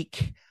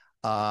week.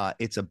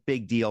 It's a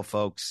big deal,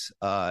 folks.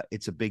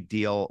 It's a big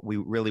deal. We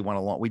really want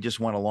to launch. We just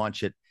want to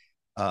launch it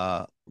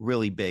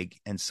really big.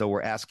 And so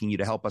we're asking you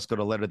to help us. Go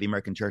to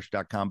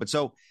lettertotheamericanchurch.com. But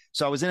so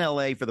I was in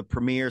LA for the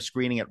premiere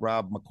screening at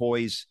Rob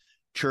McCoy's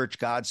church,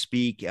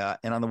 Godspeak.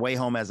 And on the way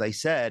home, as I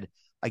said,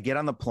 I get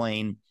on the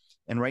plane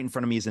and right in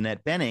front of me is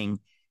Annette Bening.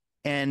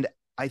 And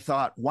I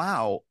thought,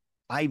 wow,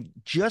 I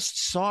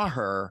just saw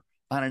her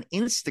on an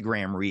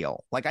Instagram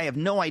reel. Like, I have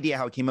no idea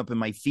how it came up in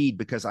my feed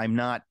because I'm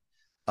not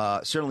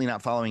certainly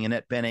not following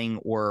Annette Bening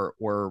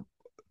or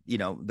you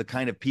know, the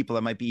kind of people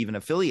that might be even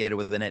affiliated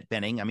with Annette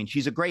Bening. I mean,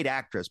 she's a great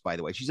actress, by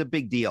the way. She's a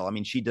big deal. I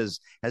mean, she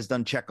has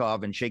done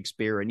Chekhov and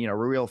Shakespeare and, you know, a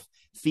real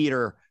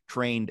theater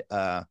trained,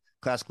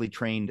 classically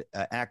trained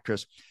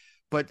actress.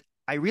 But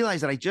I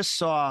realized that I just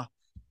saw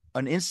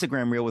an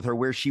Instagram reel with her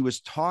where she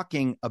was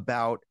talking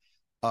about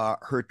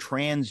her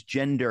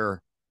transgender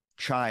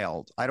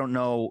child. I don't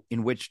know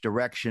in which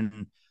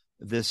direction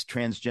this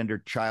transgender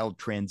child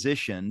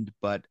transitioned,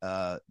 but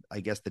I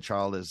guess the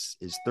child is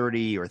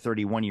 30 or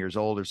 31 years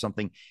old or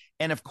something.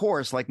 And of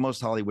course, like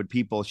most Hollywood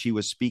people, she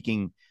was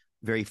speaking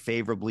very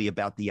favorably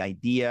about the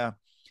idea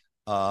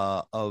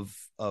of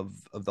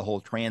the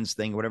whole trans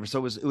thing or whatever.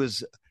 So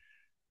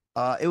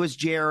it was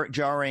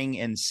jarring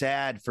and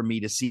sad for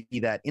me to see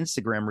that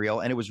Instagram reel.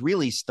 And it was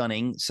really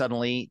stunning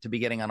suddenly to be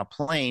getting on a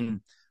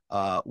plane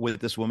with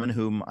this woman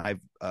whom I've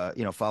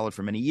followed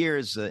for many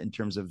years in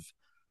terms of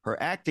her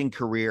acting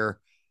career,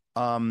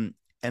 and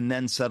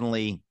then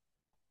suddenly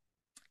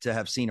to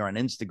have seen her on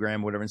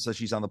Instagram, whatever. And so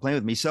she's on the plane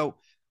with me. So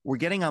we're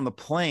getting on the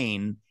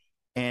plane,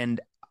 and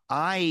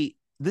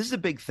this is a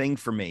big thing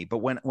for me. But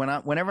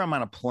whenever I'm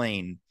on a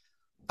plane,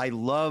 I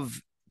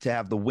love to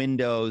have the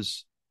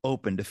windows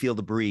open to feel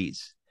the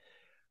breeze.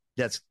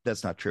 That's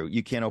not true.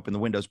 You can't open the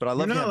windows, but I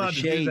love to have the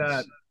shades.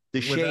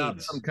 The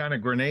shades, some kind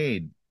of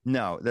grenade.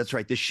 No, that's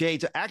right. The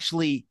shades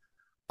actually.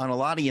 On a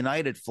lot of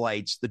United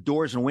flights, the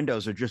doors and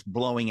windows are just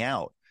blowing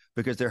out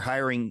because they're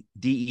hiring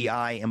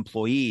DEI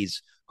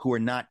employees who are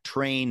not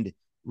trained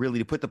really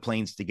to put the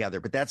planes together.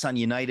 But that's on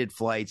United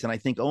flights, and I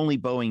think only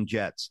Boeing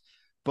jets.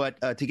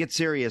 But to get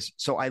serious,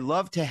 so I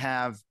love to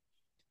have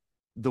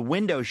the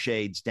window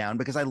shades down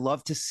because I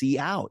love to see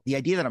out. The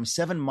idea that I'm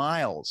 7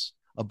 miles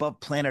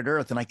above planet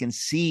Earth and I can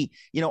see,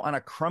 you know, on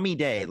a crummy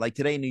day, like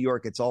today in New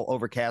York, it's all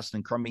overcast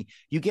and crummy.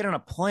 You get on a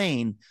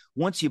plane,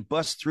 once you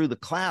bust through the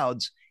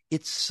clouds,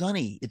 it's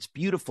sunny. It's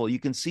beautiful. You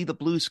can see the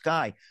blue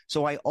sky.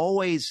 So I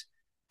always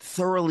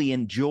thoroughly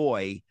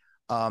enjoy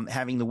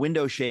having the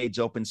window shades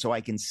open so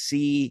I can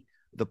see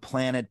the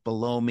planet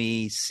below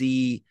me,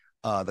 see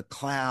the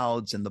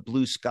clouds and the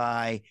blue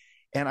sky.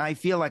 And I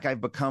feel like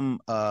I've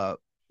become,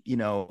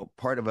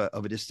 part of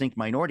a distinct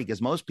minority,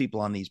 because most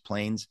people on these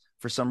planes,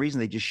 for some reason,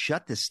 they just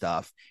shut this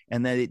stuff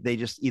and they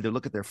just either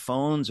look at their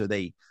phones or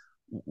they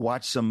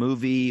watch some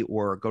movie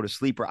or go to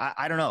sleep, or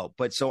I don't know.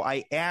 But so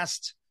I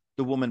asked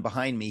the woman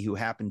behind me, who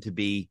happened to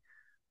be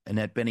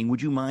Annette Bening,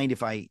 would you mind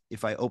if I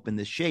open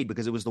this shade,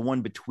 because it was the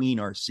one between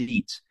our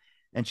seats?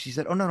 And she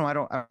said, oh, no,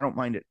 I don't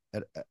mind it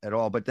at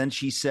all. But then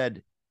she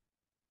says,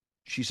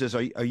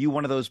 are you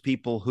one of those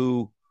people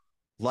who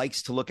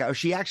likes to look out?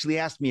 She actually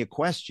asked me a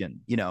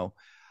question,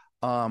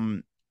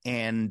 but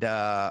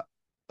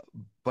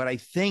I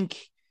think,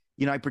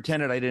 I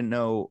pretended I didn't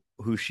know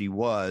who she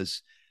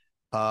was.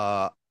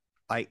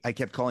 I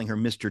kept calling her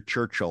Mr.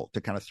 Churchill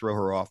to kind of throw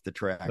her off the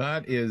track.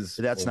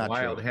 That's not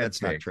true.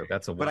 That's not true.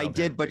 That's a wild but I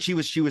did. But she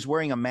was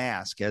wearing a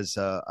mask, as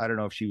I don't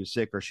know if she was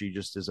sick or she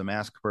just is a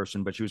mask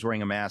person, but she was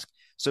wearing a mask.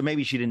 So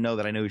maybe she didn't know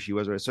that I knew who she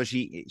was. So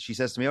she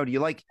says to me, "Oh, do you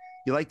like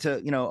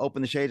to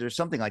open the shades or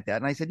something like that?"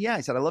 And I said, "Yeah."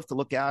 I said, "I love to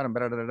look out." And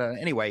blah, blah, blah, blah.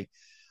 Anyway,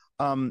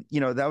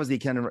 that was the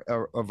kind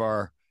of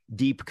our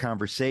deep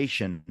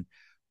conversation.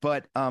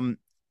 But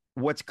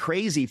what's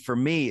crazy for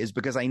me is,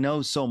 because I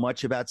know so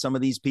much about some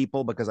of these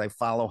people, because I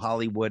follow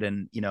Hollywood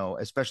and,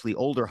 especially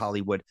older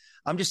Hollywood,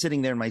 I'm just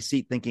sitting there in my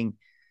seat thinking,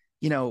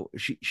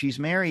 she's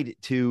married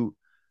to,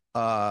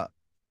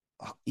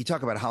 you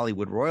talk about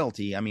Hollywood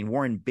royalty. I mean,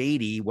 Warren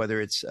Beatty,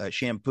 whether it's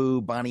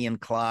Shampoo, Bonnie and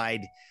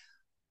Clyde,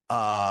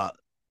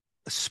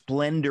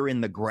 Splendor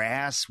in the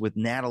Grass with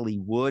Natalie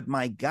Wood.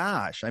 My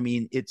gosh. I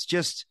mean, it's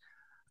just,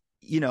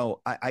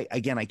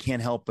 I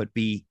can't help but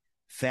be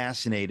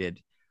fascinated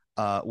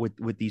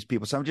with these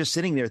people. So I'm just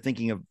sitting there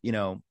thinking of,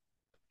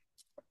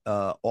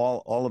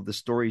 all of the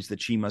stories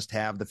that she must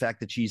have. The fact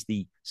that she's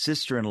the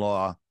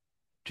sister-in-law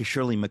to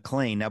Shirley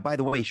MacLaine. Now, by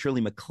the way, Shirley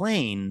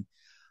MacLaine,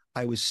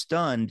 I was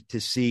stunned to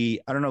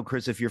see. I don't know,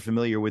 Chris, if you're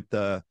familiar with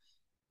the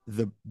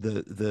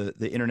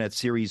internet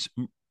series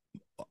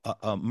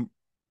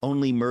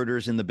Only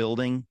Murders in the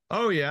Building.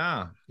 Oh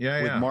yeah.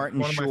 With Martin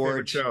One Short. of my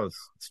favorite shows.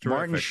 It's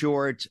Martin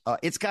Short.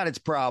 It's got its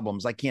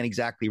problems. I can't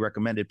exactly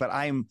recommend it, but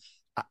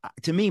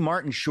to me,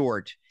 Martin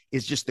Short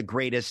is just the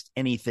greatest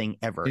anything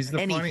ever. He's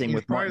with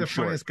probably Martin the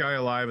Short. funniest guy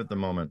alive at the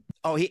moment.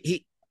 Oh,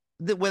 he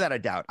without a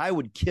doubt. I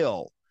would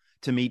kill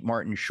to meet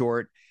Martin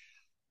Short.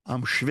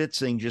 I'm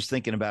schwitzing just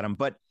thinking about him.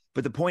 But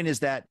the point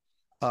is that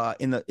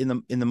in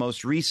the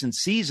most recent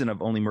season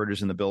of Only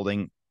Murders in the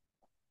Building,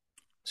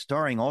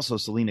 starring also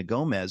Selena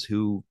Gomez,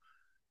 who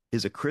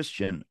is a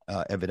Christian,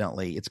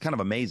 evidently, it's kind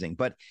of amazing.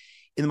 But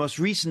in the most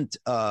recent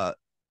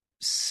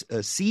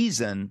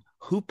season,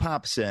 who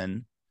pops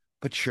in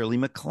but Shirley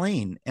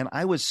MacLaine? And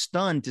I was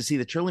stunned to see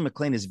that Shirley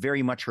MacLaine is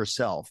very much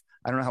herself.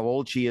 I don't know how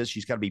old she is.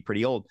 She's got to be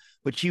pretty old,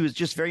 but she was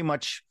just very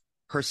much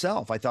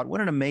herself. I thought,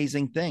 what an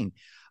amazing thing.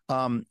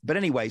 But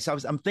anyway, so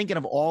I'm thinking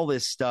of all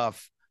this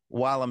stuff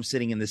while I'm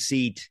sitting in the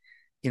seat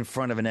in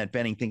front of Annette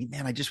Bening, thinking,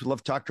 man, I just would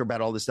love to talk to her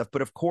about all this stuff.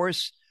 But of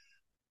course,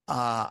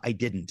 I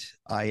didn't.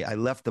 I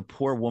left the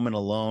poor woman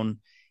alone,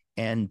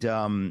 and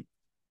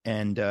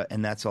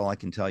that's all I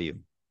can tell you.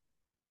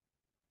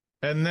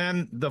 And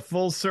then the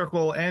full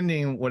circle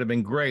ending would have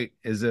been great,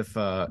 is if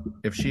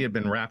she had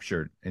been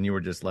raptured and you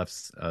were just left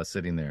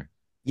sitting there.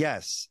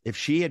 Yes, if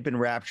she had been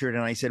raptured,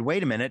 and I said,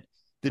 wait a minute,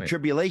 the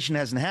tribulation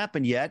hasn't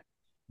happened yet.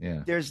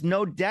 Yeah, there's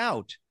no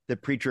doubt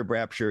that pre-trib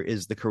rapture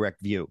is the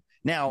correct view.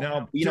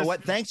 Now, you know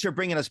what? Thanks for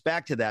bringing us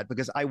back to that,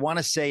 because I want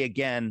to say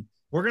again,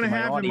 we're going to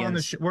have him on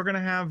the show. We're going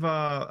to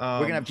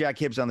have Jack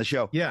Hibbs on the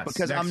show. Yes,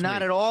 because I'm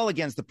not at all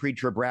against the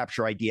pre-trib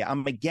rapture idea.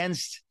 I'm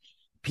against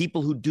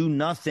people who do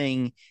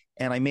nothing.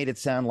 And I made it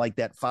sound like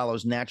that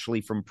follows naturally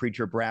from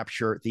pre-trib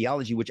rapture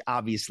theology, which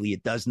obviously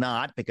it does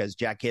not, because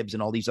Jack Hibbs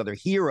and all these other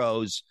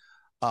heroes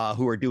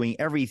who are doing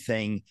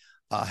everything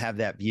have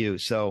that view.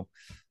 So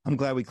I'm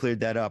glad we cleared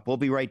that up. We'll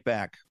be right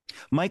back.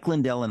 Mike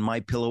Lindell and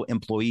MyPillow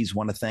employees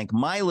want to thank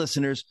my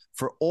listeners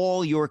for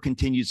all your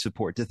continued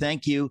support. To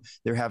thank you,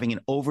 they're having an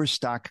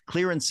overstock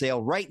clearance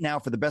sale right now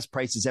for the best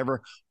prices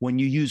ever when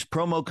you use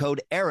promo code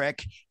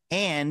ERIC,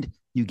 and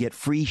you get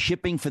free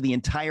shipping for the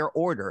entire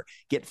order.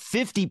 Get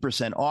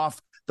 50%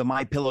 off the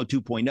MyPillow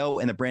 2.0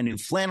 and the brand new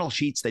flannel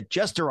sheets that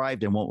just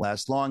arrived and won't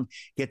last long.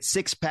 Get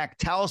 6-pack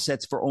towel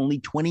sets for only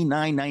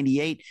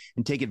 $29.98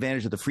 and take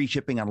advantage of the free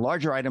shipping on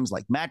larger items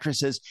like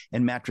mattresses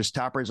and mattress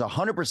toppers.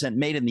 100%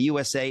 made in the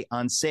USA,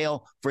 on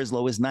sale for as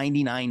low as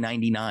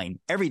 $99.99.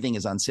 Everything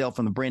is on sale,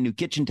 from the brand new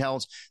kitchen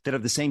towels that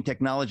have the same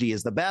technology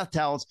as the bath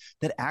towels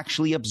that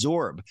actually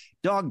absorb,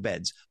 dog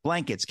beds,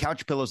 blankets,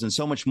 couch pillows, and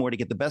so much more. To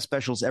get the best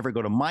specials ever,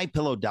 go to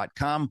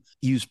mypillow.com.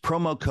 Use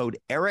promo code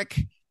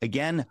ERIC.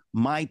 Again,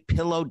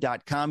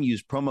 mypillow.com.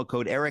 Use promo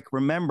code ERIC.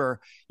 Remember,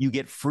 you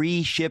get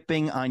free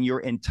shipping on your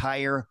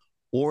entire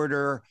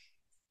order.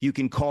 You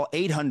can call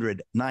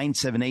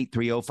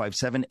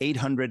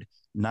 800-978-3057,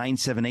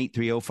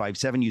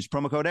 800-978-3057. Use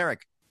promo code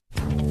ERIC.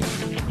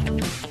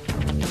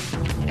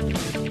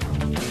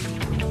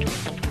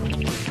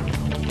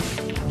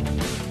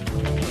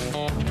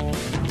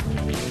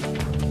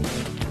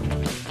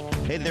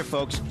 there,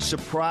 folks.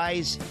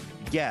 Surprise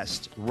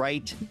guest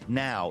right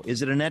now.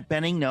 Is it Annette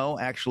Bening? No,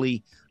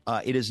 actually,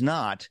 it is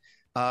not.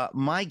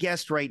 My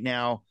guest right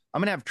now, I'm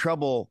going to have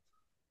trouble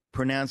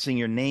pronouncing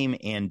your name,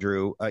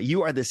 Andrew.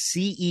 You are the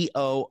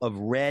CEO of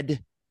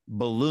Red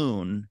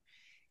Balloon,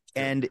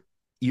 and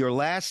your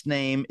last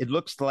name, it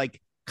looks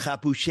like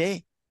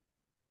Capuchet.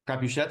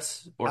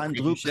 Capuchettes or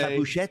Andrew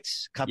Capuchet.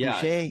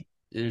 Yeah,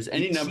 there's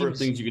any number of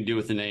things you can do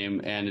with the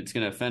name, and it's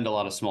going to offend a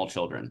lot of small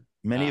children.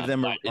 Many of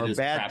them are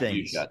bad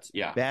things.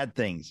 Yeah. Bad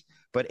things.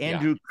 But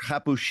Andrew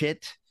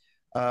Capuchet,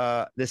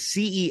 the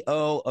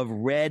CEO of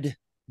Red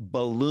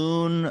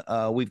Balloon,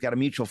 we've got a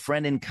mutual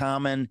friend in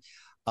common,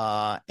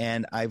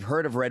 and I've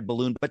heard of Red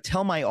Balloon. But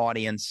tell my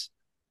audience,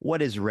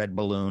 what is Red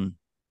Balloon?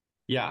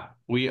 Yeah,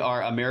 we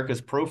are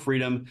America's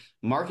pro-freedom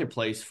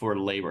marketplace for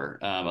labor,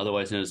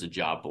 otherwise known as a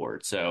job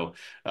board. So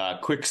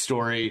quick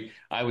story,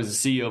 I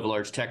was the CEO of a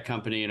large tech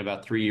company, and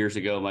about 3 years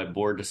ago, my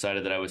board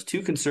decided that I was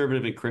too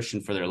conservative and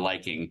Christian for their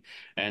liking.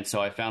 And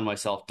so I found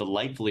myself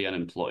delightfully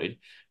unemployed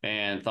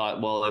and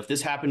thought, well, if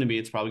this happened to me,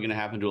 it's probably going to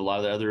happen to a lot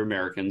of the other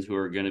Americans who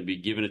are going to be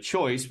given a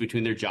choice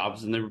between their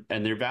jobs and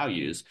their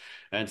values.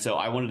 And so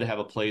I wanted to have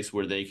a place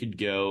where they could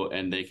go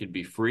and they could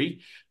be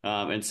free.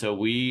 And so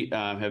we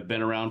have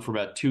been around for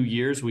about 2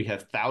 years. We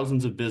have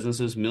thousands of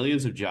businesses,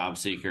 millions of job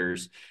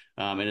seekers.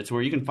 And it's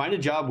where you can find a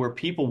job where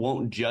people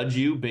won't judge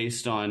you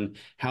based on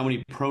how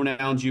many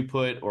pronouns you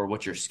put or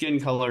what your skin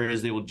color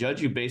is. They will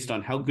judge you based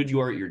on how good you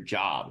are at your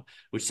job,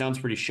 which sounds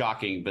pretty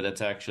shocking, but that's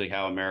actually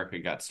how America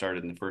got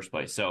started in the first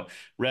place. So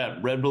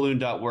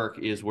redballoon.work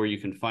is where you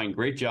can find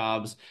great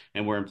jobs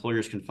and where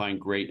employers can find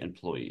great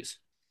employees.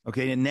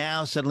 Okay, and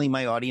now suddenly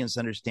my audience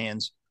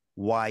understands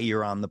why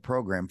you're on the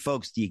program.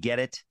 Folks, do you get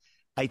it?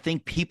 I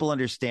think people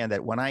understand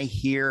that when I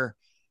hear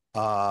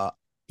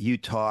you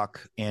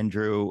talk,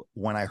 Andrew,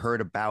 when I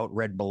heard about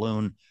Red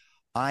Balloon,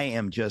 I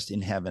am just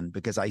in heaven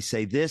because I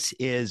say this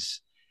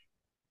is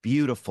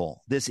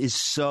beautiful. This is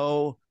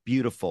so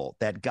beautiful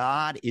that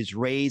God is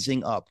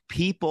raising up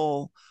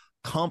people,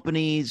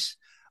 companies,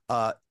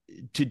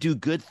 to do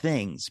good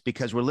things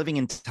because we're living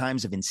in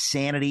times of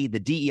insanity,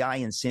 the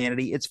DEI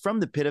insanity. It's from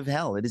the pit of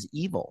hell. It is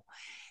evil.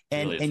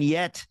 And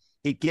yet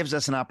it gives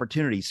us an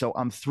opportunity. So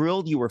I'm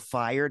thrilled you were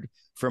fired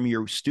from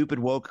your stupid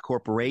woke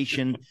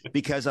corporation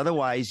because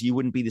otherwise you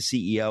wouldn't be the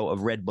CEO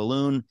of Red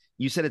Balloon.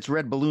 You said it's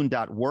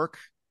redballoon.work.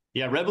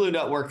 Yeah,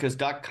 redballoon.work because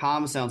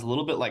 .com sounds a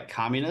little bit like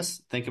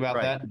communist. Think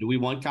about that. Do we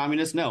want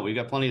communists? No, we've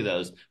got plenty of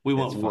those. We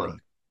want work.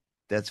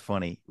 That's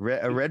funny.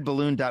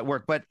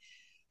 Redballoon.work. But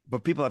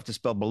people have to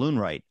spell balloon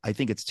right. I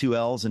think it's 2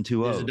 L's and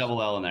 2 O's. There's a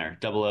double L in there.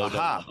 Double O. Double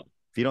O.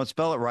 If you don't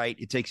spell it right,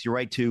 it takes you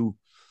right to,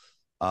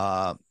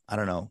 I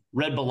don't know.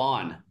 Red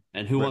Ballon.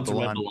 And who wants a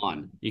red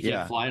ballon? You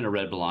can't fly in a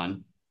red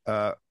ballon.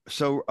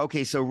 So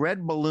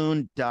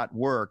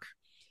redballoon.work.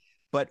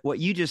 But what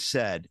you just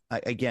said,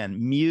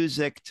 again,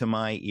 music to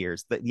my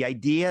ears. The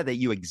idea that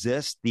you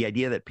exist, the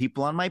idea that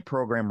people on my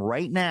program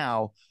right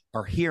now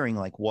are hearing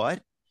like,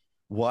 what?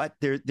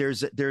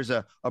 There's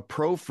a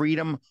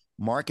pro-freedom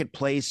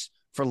marketplace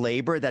for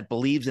labor that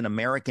believes in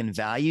American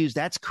values.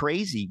 That's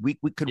crazy.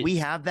 We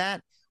have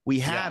that?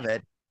 We have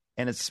it,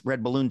 and it's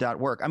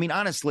redballoon.work. I mean,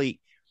 honestly,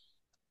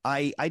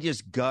 I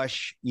just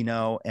gush,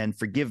 and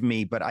forgive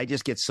me, but I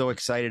just get so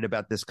excited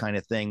about this kind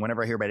of thing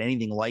whenever I hear about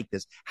anything like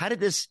this.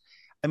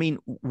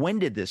 When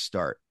did this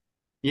start?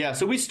 Yeah,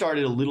 so we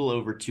started a little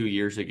over 2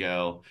 years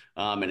ago.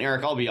 And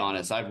Eric, I'll be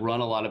honest, I've run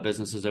a lot of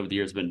businesses over the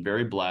years, been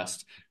very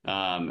blessed.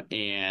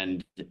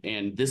 And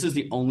this is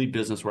the only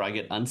business where I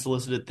get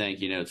unsolicited thank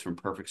you notes from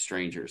perfect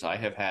strangers. I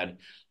have had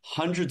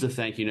hundreds of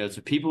thank you notes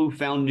of people who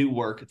found new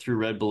work through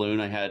Red Balloon.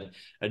 I had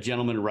a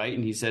gentleman write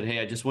and he said, "Hey,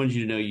 I just wanted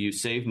you to know you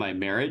saved my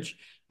marriage.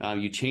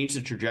 You changed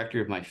the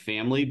trajectory of my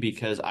family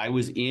because I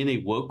was in a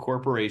woke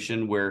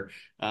corporation where,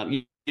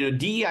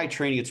 DEI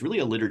training, it's really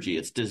a liturgy.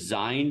 It's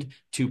designed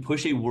to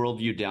push a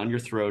worldview down your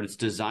throat. It's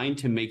designed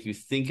to make you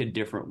think a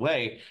different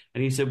way."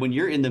 And he said, when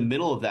you're in the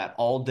middle of that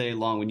all day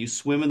long, when you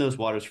swim in those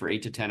waters for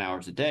 8 to 10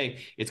 hours a day,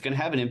 it's going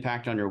to have an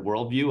impact on your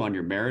worldview, on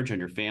your marriage, on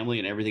your family,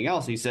 and everything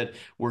else. And he said,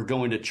 we're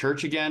going to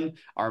church again.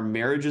 Our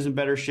marriage is in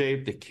better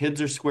shape. The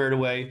kids are squared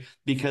away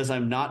because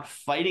I'm not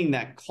fighting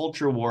that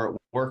culture war at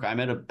work. I'm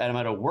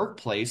at a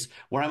workplace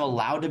where I'm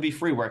allowed to be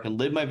free, where I can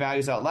live my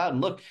values out loud.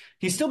 And look,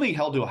 he's still being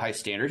held to a high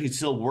standard. He's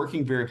still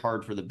working very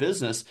hard for the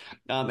business.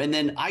 And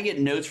then I get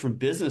notes from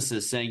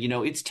businesses saying,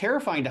 it's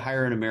terrifying to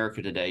hire in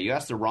America today. You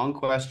ask the wrong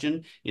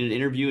question in an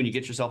interview and you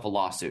get yourself a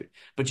lawsuit.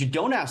 But you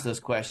don't ask those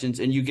questions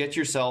and you get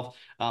yourself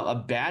a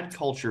bad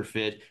culture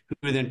fit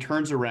who then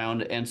turns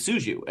around and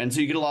sues you. And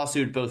so you get a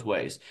lawsuit both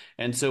ways.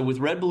 And so with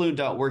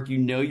redballoon.work,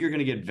 you're going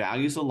to get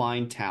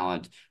values-aligned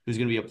talent who's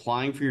going to be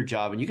applying for your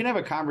job. And you can have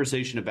a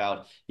conversation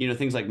about,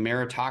 things like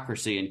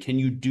meritocracy and can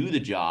you do the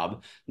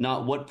job,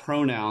 not what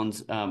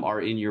pronouns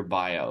are in your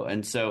bio.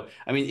 And so,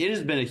 it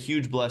has been a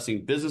huge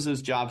blessing,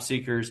 businesses, job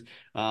seekers,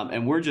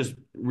 and we're just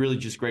really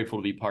just grateful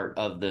to be part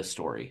of this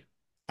story.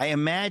 I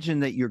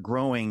imagine that you're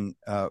growing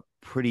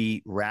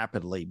pretty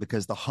rapidly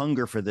because the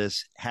hunger for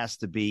this has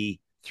to be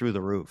through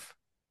the roof.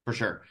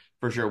 sure.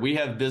 For sure. We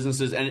have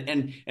businesses,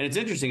 and it's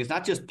interesting. It's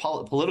not just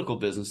political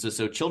businesses.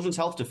 So Children's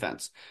Health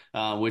Defense,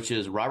 which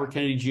is Robert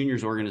Kennedy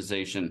Jr.'s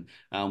organization,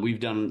 we've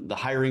done the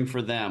hiring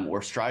for them,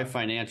 or Strive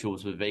Financial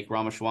was Vivek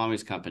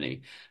Ramaswamy's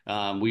company.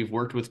 We've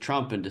worked with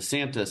Trump and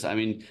DeSantis. I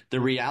mean,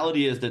 the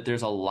reality is that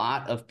there's a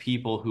lot of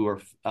people who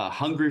are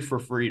hungry for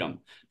freedom.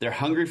 They're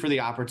hungry for the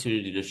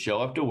opportunity to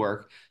show up to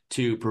work,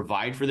 to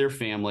provide for their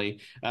family.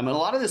 And a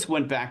lot of this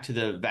went back to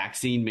the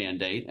vaccine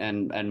mandate.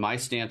 And my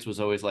stance was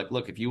always like,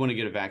 look, if you want to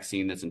get a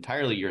vaccine, that's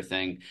entirely your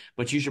thing,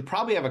 but you should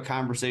probably have a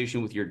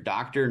conversation with your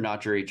doctor,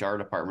 not your HR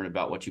department,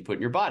 about what you put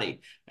in your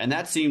body. And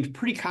that seemed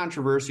pretty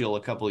controversial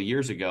a couple of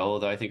years ago,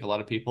 although I think a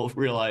lot of people have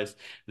realized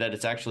that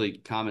it's actually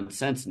common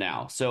sense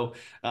now. So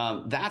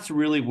that's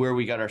really where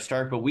we got our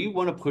start. But we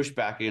want to push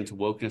back against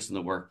wokeness in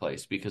the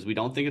workplace because we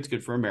don't think it's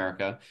good for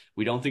America.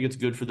 We don't think it's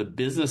good for the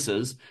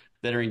businesses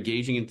that are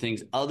engaging in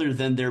things other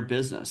than their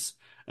business.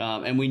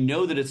 And we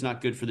know that it's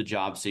not good for the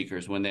job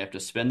seekers when they have to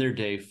spend their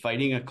day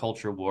fighting a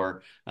culture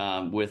war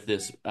with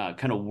this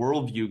kind of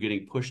worldview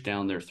getting pushed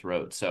down their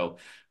throat. So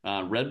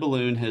Red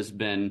Balloon has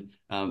been,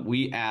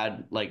 we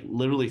add like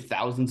literally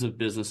thousands of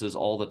businesses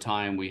all the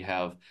time. We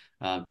have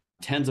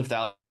tens of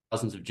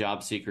thousands of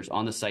job seekers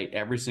on the site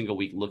every single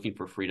week looking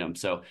for freedom.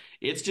 So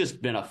it's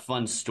just been a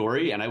fun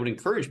story. And I would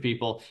encourage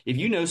people, if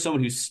you know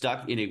someone who's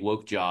stuck in a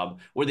woke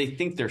job or they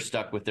think they're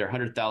stuck with their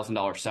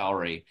 $100,000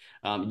 salary,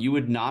 you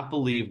would not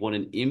believe what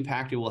an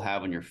impact it will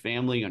have on your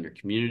family, on your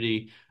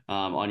community,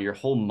 on your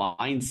whole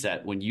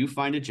mindset when you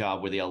find a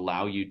job where they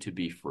allow you to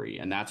be free.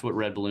 And that's what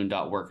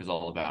redballoon.work is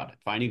all about.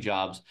 Finding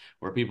jobs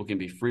where people can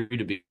be free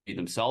to be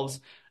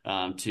themselves,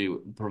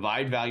 to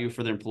provide value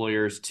for their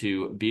employers,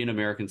 to be an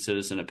American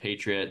citizen, a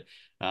patriot.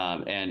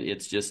 And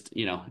it's just,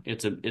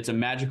 it's a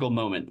magical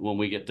moment when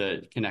we get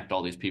to connect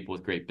all these people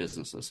with great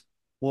businesses.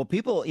 Well,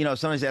 people,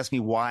 sometimes ask me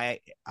why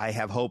I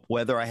have hope,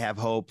 whether I have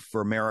hope for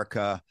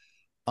America,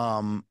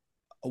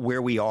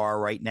 where we are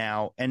right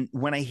now. And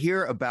when I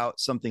hear about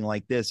something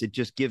like this, it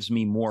just gives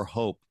me more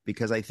hope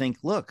because I think,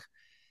 look,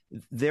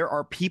 there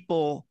are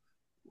people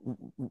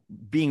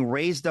being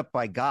raised up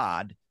by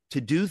God to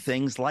do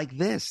things like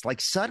this.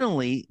 Like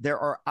suddenly there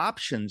are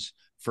options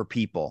for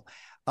people.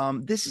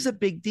 This is a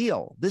big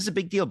deal. This is a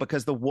big deal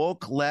because the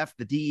woke left,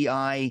 the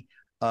DEI,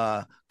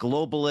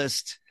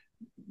 globalist,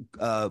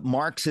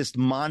 Marxist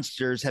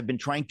monsters have been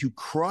trying to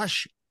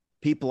crush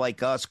people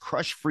like us,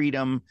 crush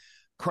freedom,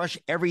 crush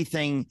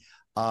everything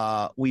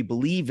we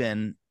believe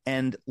in.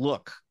 And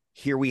look,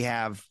 here we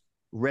have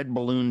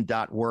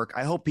redballoon.work.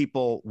 I hope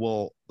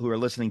people who are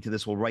listening to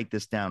this will write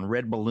this down,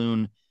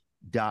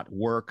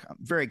 redballoon.work. I'm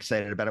very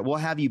excited about it. We'll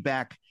have you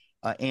back,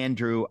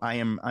 Andrew.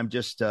 I'm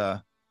just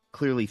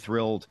clearly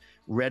thrilled.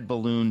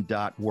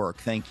 Redballoon.work.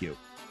 Thank you.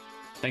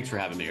 Thanks for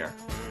having me, Eric.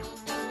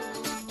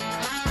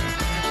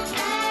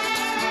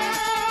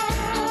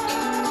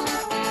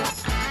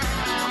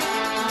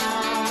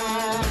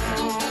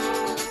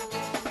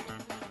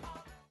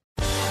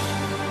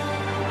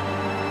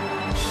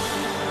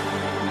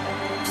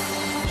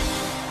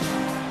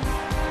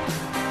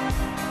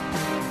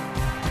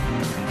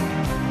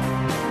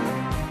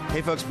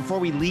 Hey, folks, before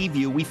we leave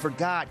you, we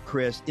forgot,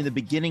 Chris, in the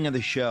beginning of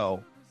the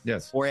show,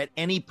 yes, or at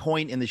any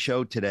point in the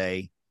show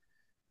today,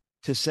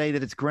 to say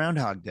that it's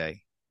Groundhog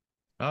Day.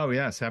 Oh,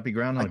 yes. Happy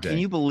Groundhog Day. Can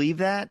you believe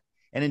that?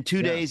 And in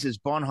 2 days is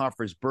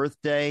Bonhoeffer's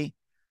birthday.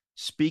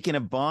 Speaking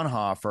of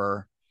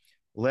Bonhoeffer,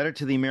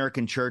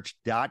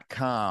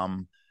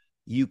 lettertotheamericanchurch.com,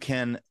 you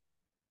can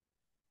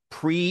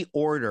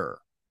pre-order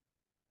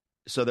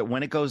so that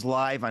when it goes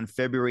live on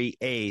February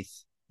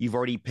 8th, you've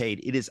already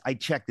paid. It is, I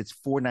checked, it's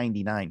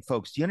 $4.99.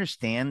 Folks, do you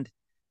understand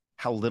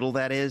how little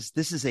that is?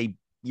 This is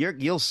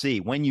you'll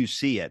see when you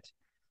see it.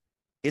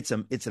 It's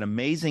an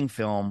amazing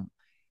film.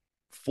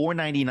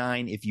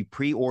 $4.99. If you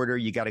pre-order,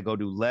 you got to go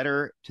to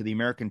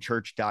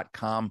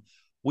lettertotheamericanchurch.com.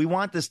 We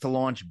want this to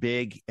launch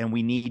big and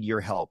we need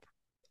your help.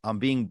 I'm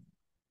being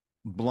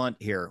blunt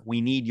here.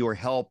 We need your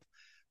help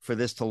for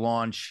this to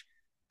launch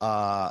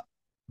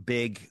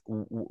big.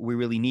 We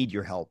really need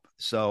your help.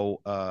 So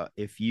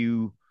if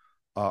you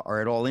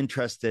are at all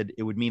interested,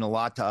 it would mean a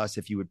lot to us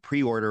if you would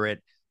pre-order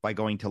it by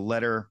going to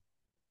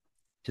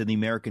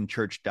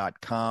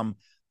lettertotheamericanchurch.com.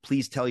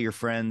 Please tell your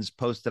friends,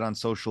 post it on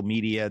social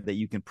media that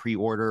you can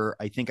pre-order.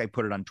 I think I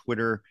put it on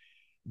Twitter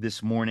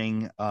this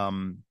morning,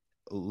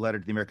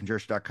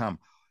 lettertotheamericanchurch.com.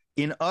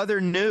 In other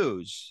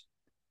news,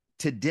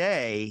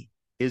 today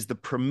is the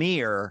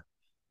premiere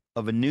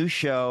of a new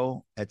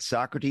show at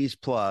Socrates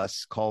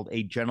Plus called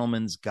A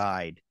Gentleman's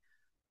Guide.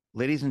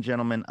 Ladies and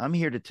gentlemen, I'm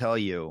here to tell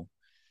you,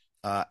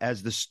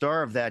 as the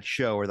star of that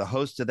show or the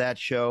host of that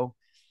show,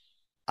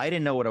 I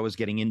didn't know what I was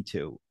getting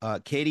into.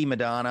 Katie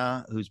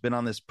Madonna, who's been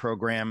on this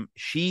program,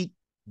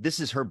 this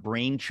is her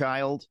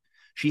brainchild.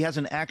 She has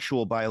an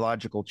actual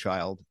biological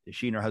child.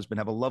 She and her husband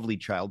have a lovely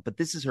child, but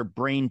this is her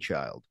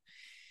brainchild.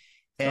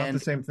 Not the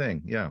same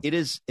thing. Yeah, it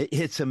is.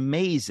 It's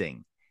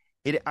amazing.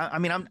 It's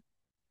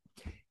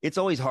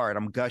always hard.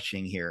 I'm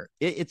gushing here.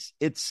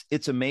 It's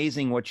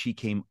amazing what she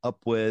came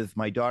up with.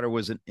 My daughter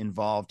wasn't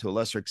involved to a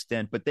lesser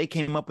extent, but they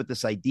came up with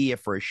this idea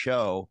for a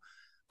show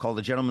called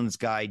The Gentleman's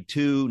Guide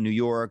to New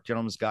York,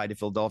 Gentleman's Guide to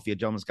Philadelphia,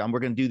 Gentleman's Guide. We're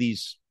going to do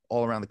these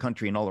all around the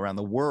country and all around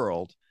the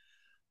world.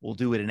 We'll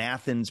do it in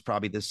Athens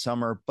probably this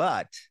summer,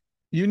 but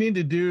you need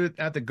to do it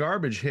at the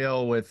Garbage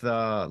Hill with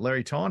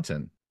Larry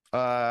Taunton.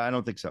 I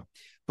don't think so.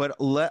 But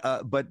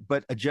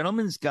A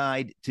Gentleman's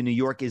Guide to New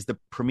York is the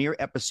premiere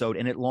episode,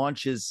 and it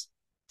launches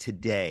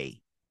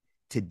today.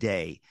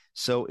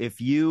 So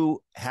if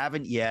you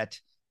haven't yet,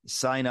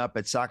 sign up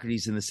at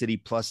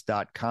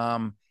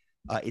SocratesInTheCityPlus.com.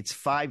 It's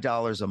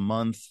 $5 a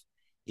month.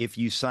 If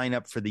you sign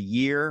up for the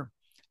year,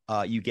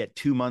 you get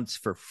 2 months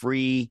for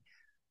free.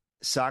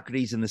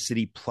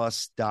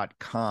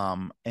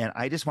 SocratesInTheCityPlus.com. And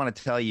I just want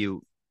to tell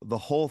you, the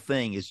whole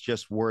thing is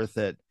just worth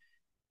it.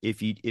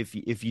 If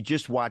you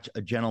just watch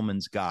A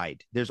Gentleman's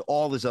Guide, there's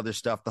all this other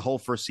stuff. The whole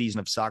first season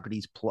of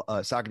Socrates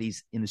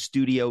in the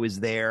Studio is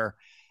there.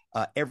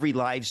 Every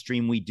live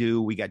stream we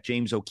do, we got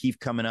James O'Keefe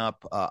coming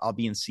up. I'll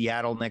be in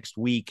Seattle next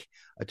week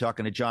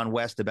talking to John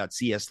West about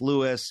C.S.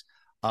 Lewis.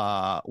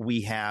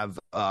 We have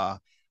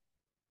Mark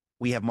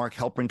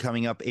Halperin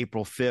coming up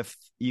April 5th.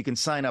 You can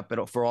sign up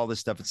for all this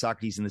stuff at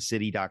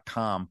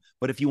SocratesInTheCity.com.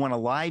 But if you want to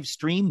live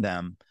stream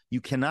them,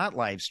 you cannot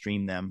live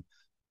stream them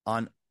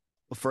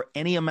for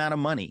any amount of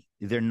money.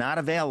 They're not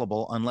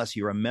available unless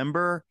you're a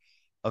member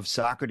of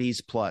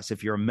Socrates Plus.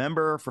 If you're a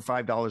member for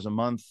 $5 a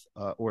month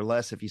or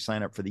less, if you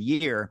sign up for the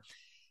year,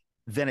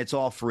 then it's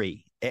all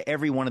free.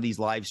 Every one of these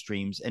live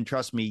streams, and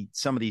trust me,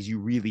 some of these you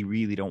really,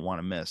 really don't want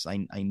to miss.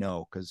 I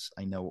know, because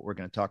I know what we're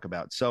going to talk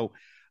about. So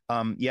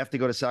you have to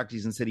go to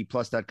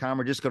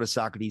SocratesInTheCityPlus.com or just go to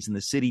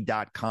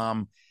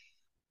SocratesInTheCity.com.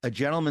 A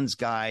Gentleman's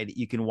Guide,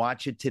 you can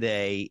watch it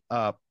today.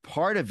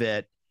 Part of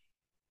it,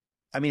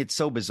 I mean, it's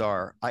so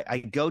bizarre. I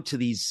go to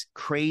these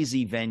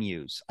crazy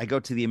venues. I go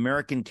to the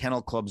American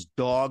Kennel Club's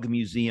Dog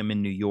Museum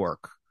in New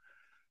York.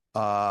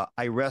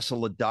 I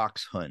wrestle a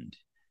dachshund.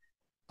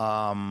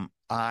 In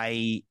front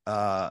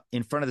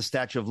of the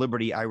Statue of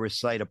Liberty, I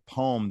recite a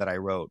poem that I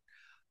wrote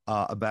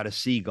about a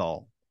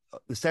seagull.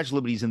 The Statue of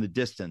Liberty is in the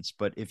distance,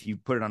 but if you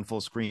put it on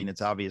full screen,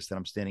 it's obvious that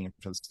I'm standing in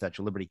front of the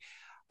Statue of Liberty.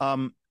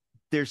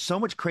 There's so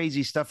much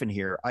crazy stuff in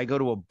here. I go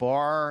to a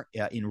bar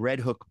in Red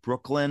Hook,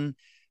 Brooklyn,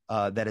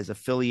 that is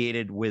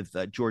affiliated with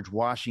George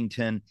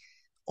Washington.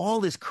 All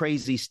this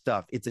crazy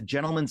stuff. It's A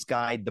Gentleman's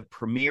Guide, the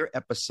premiere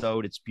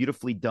episode. It's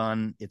beautifully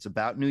done. It's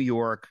about New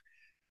York.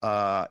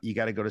 You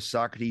got to go to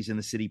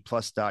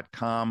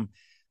SocratesInTheCityPlus.com.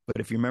 But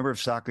if you're a member of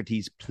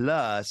Socrates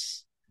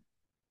Plus,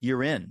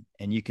 you're in,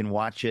 and you can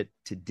watch it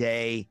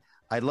today.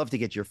 I'd love to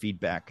get your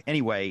feedback.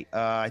 Anyway,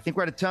 I think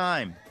we're out of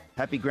time.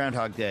 Happy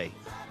Groundhog Day.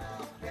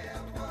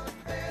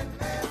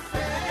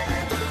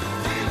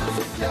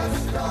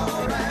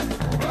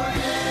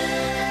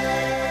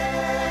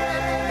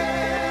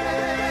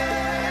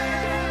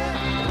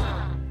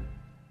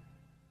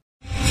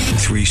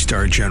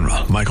 Three-star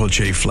General Michael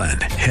J.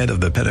 Flynn, head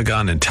of the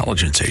Pentagon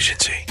Intelligence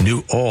Agency,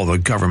 knew all the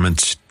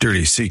government's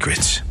dirty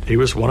secrets. He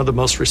was one of the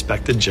most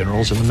respected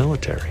generals in the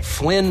military.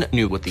 Flynn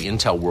knew what the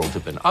intel world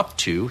had been up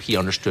to. He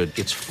understood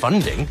its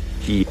funding.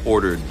 He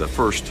ordered the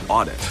first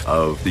audit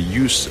of the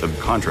use of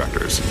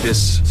contractors.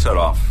 This set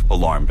off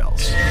alarm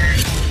bells.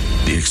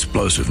 The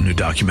explosive new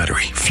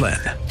documentary, Flynn,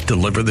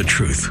 Deliver the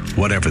Truth,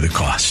 Whatever the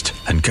Cost,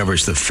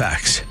 uncovers the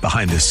facts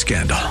behind this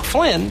scandal.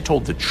 Flynn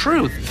told the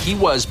truth. He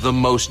was the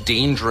most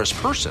dangerous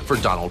person for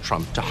Donald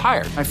Trump to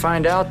hire. I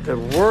find out the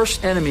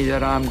worst enemy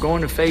that I'm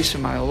going to face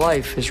in my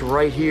life is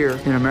right here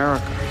in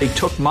America. They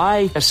took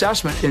my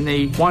assessment and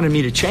they wanted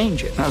me to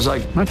change it. And I was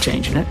like, I'm not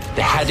changing it.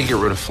 They had to get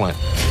rid of Flynn.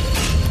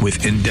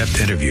 With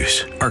in-depth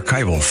interviews,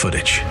 archival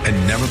footage, and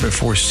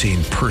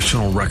never-before-seen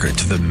personal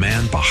records of the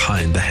man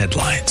behind the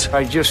headlines.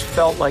 I just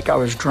felt like I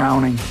was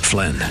drowning.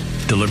 Flynn,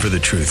 Deliver the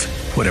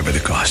Truth, Whatever the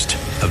Cost.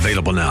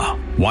 Available now.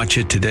 Watch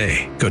it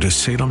today. Go to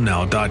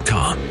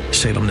salemnow.com.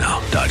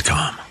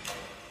 salemnow.com.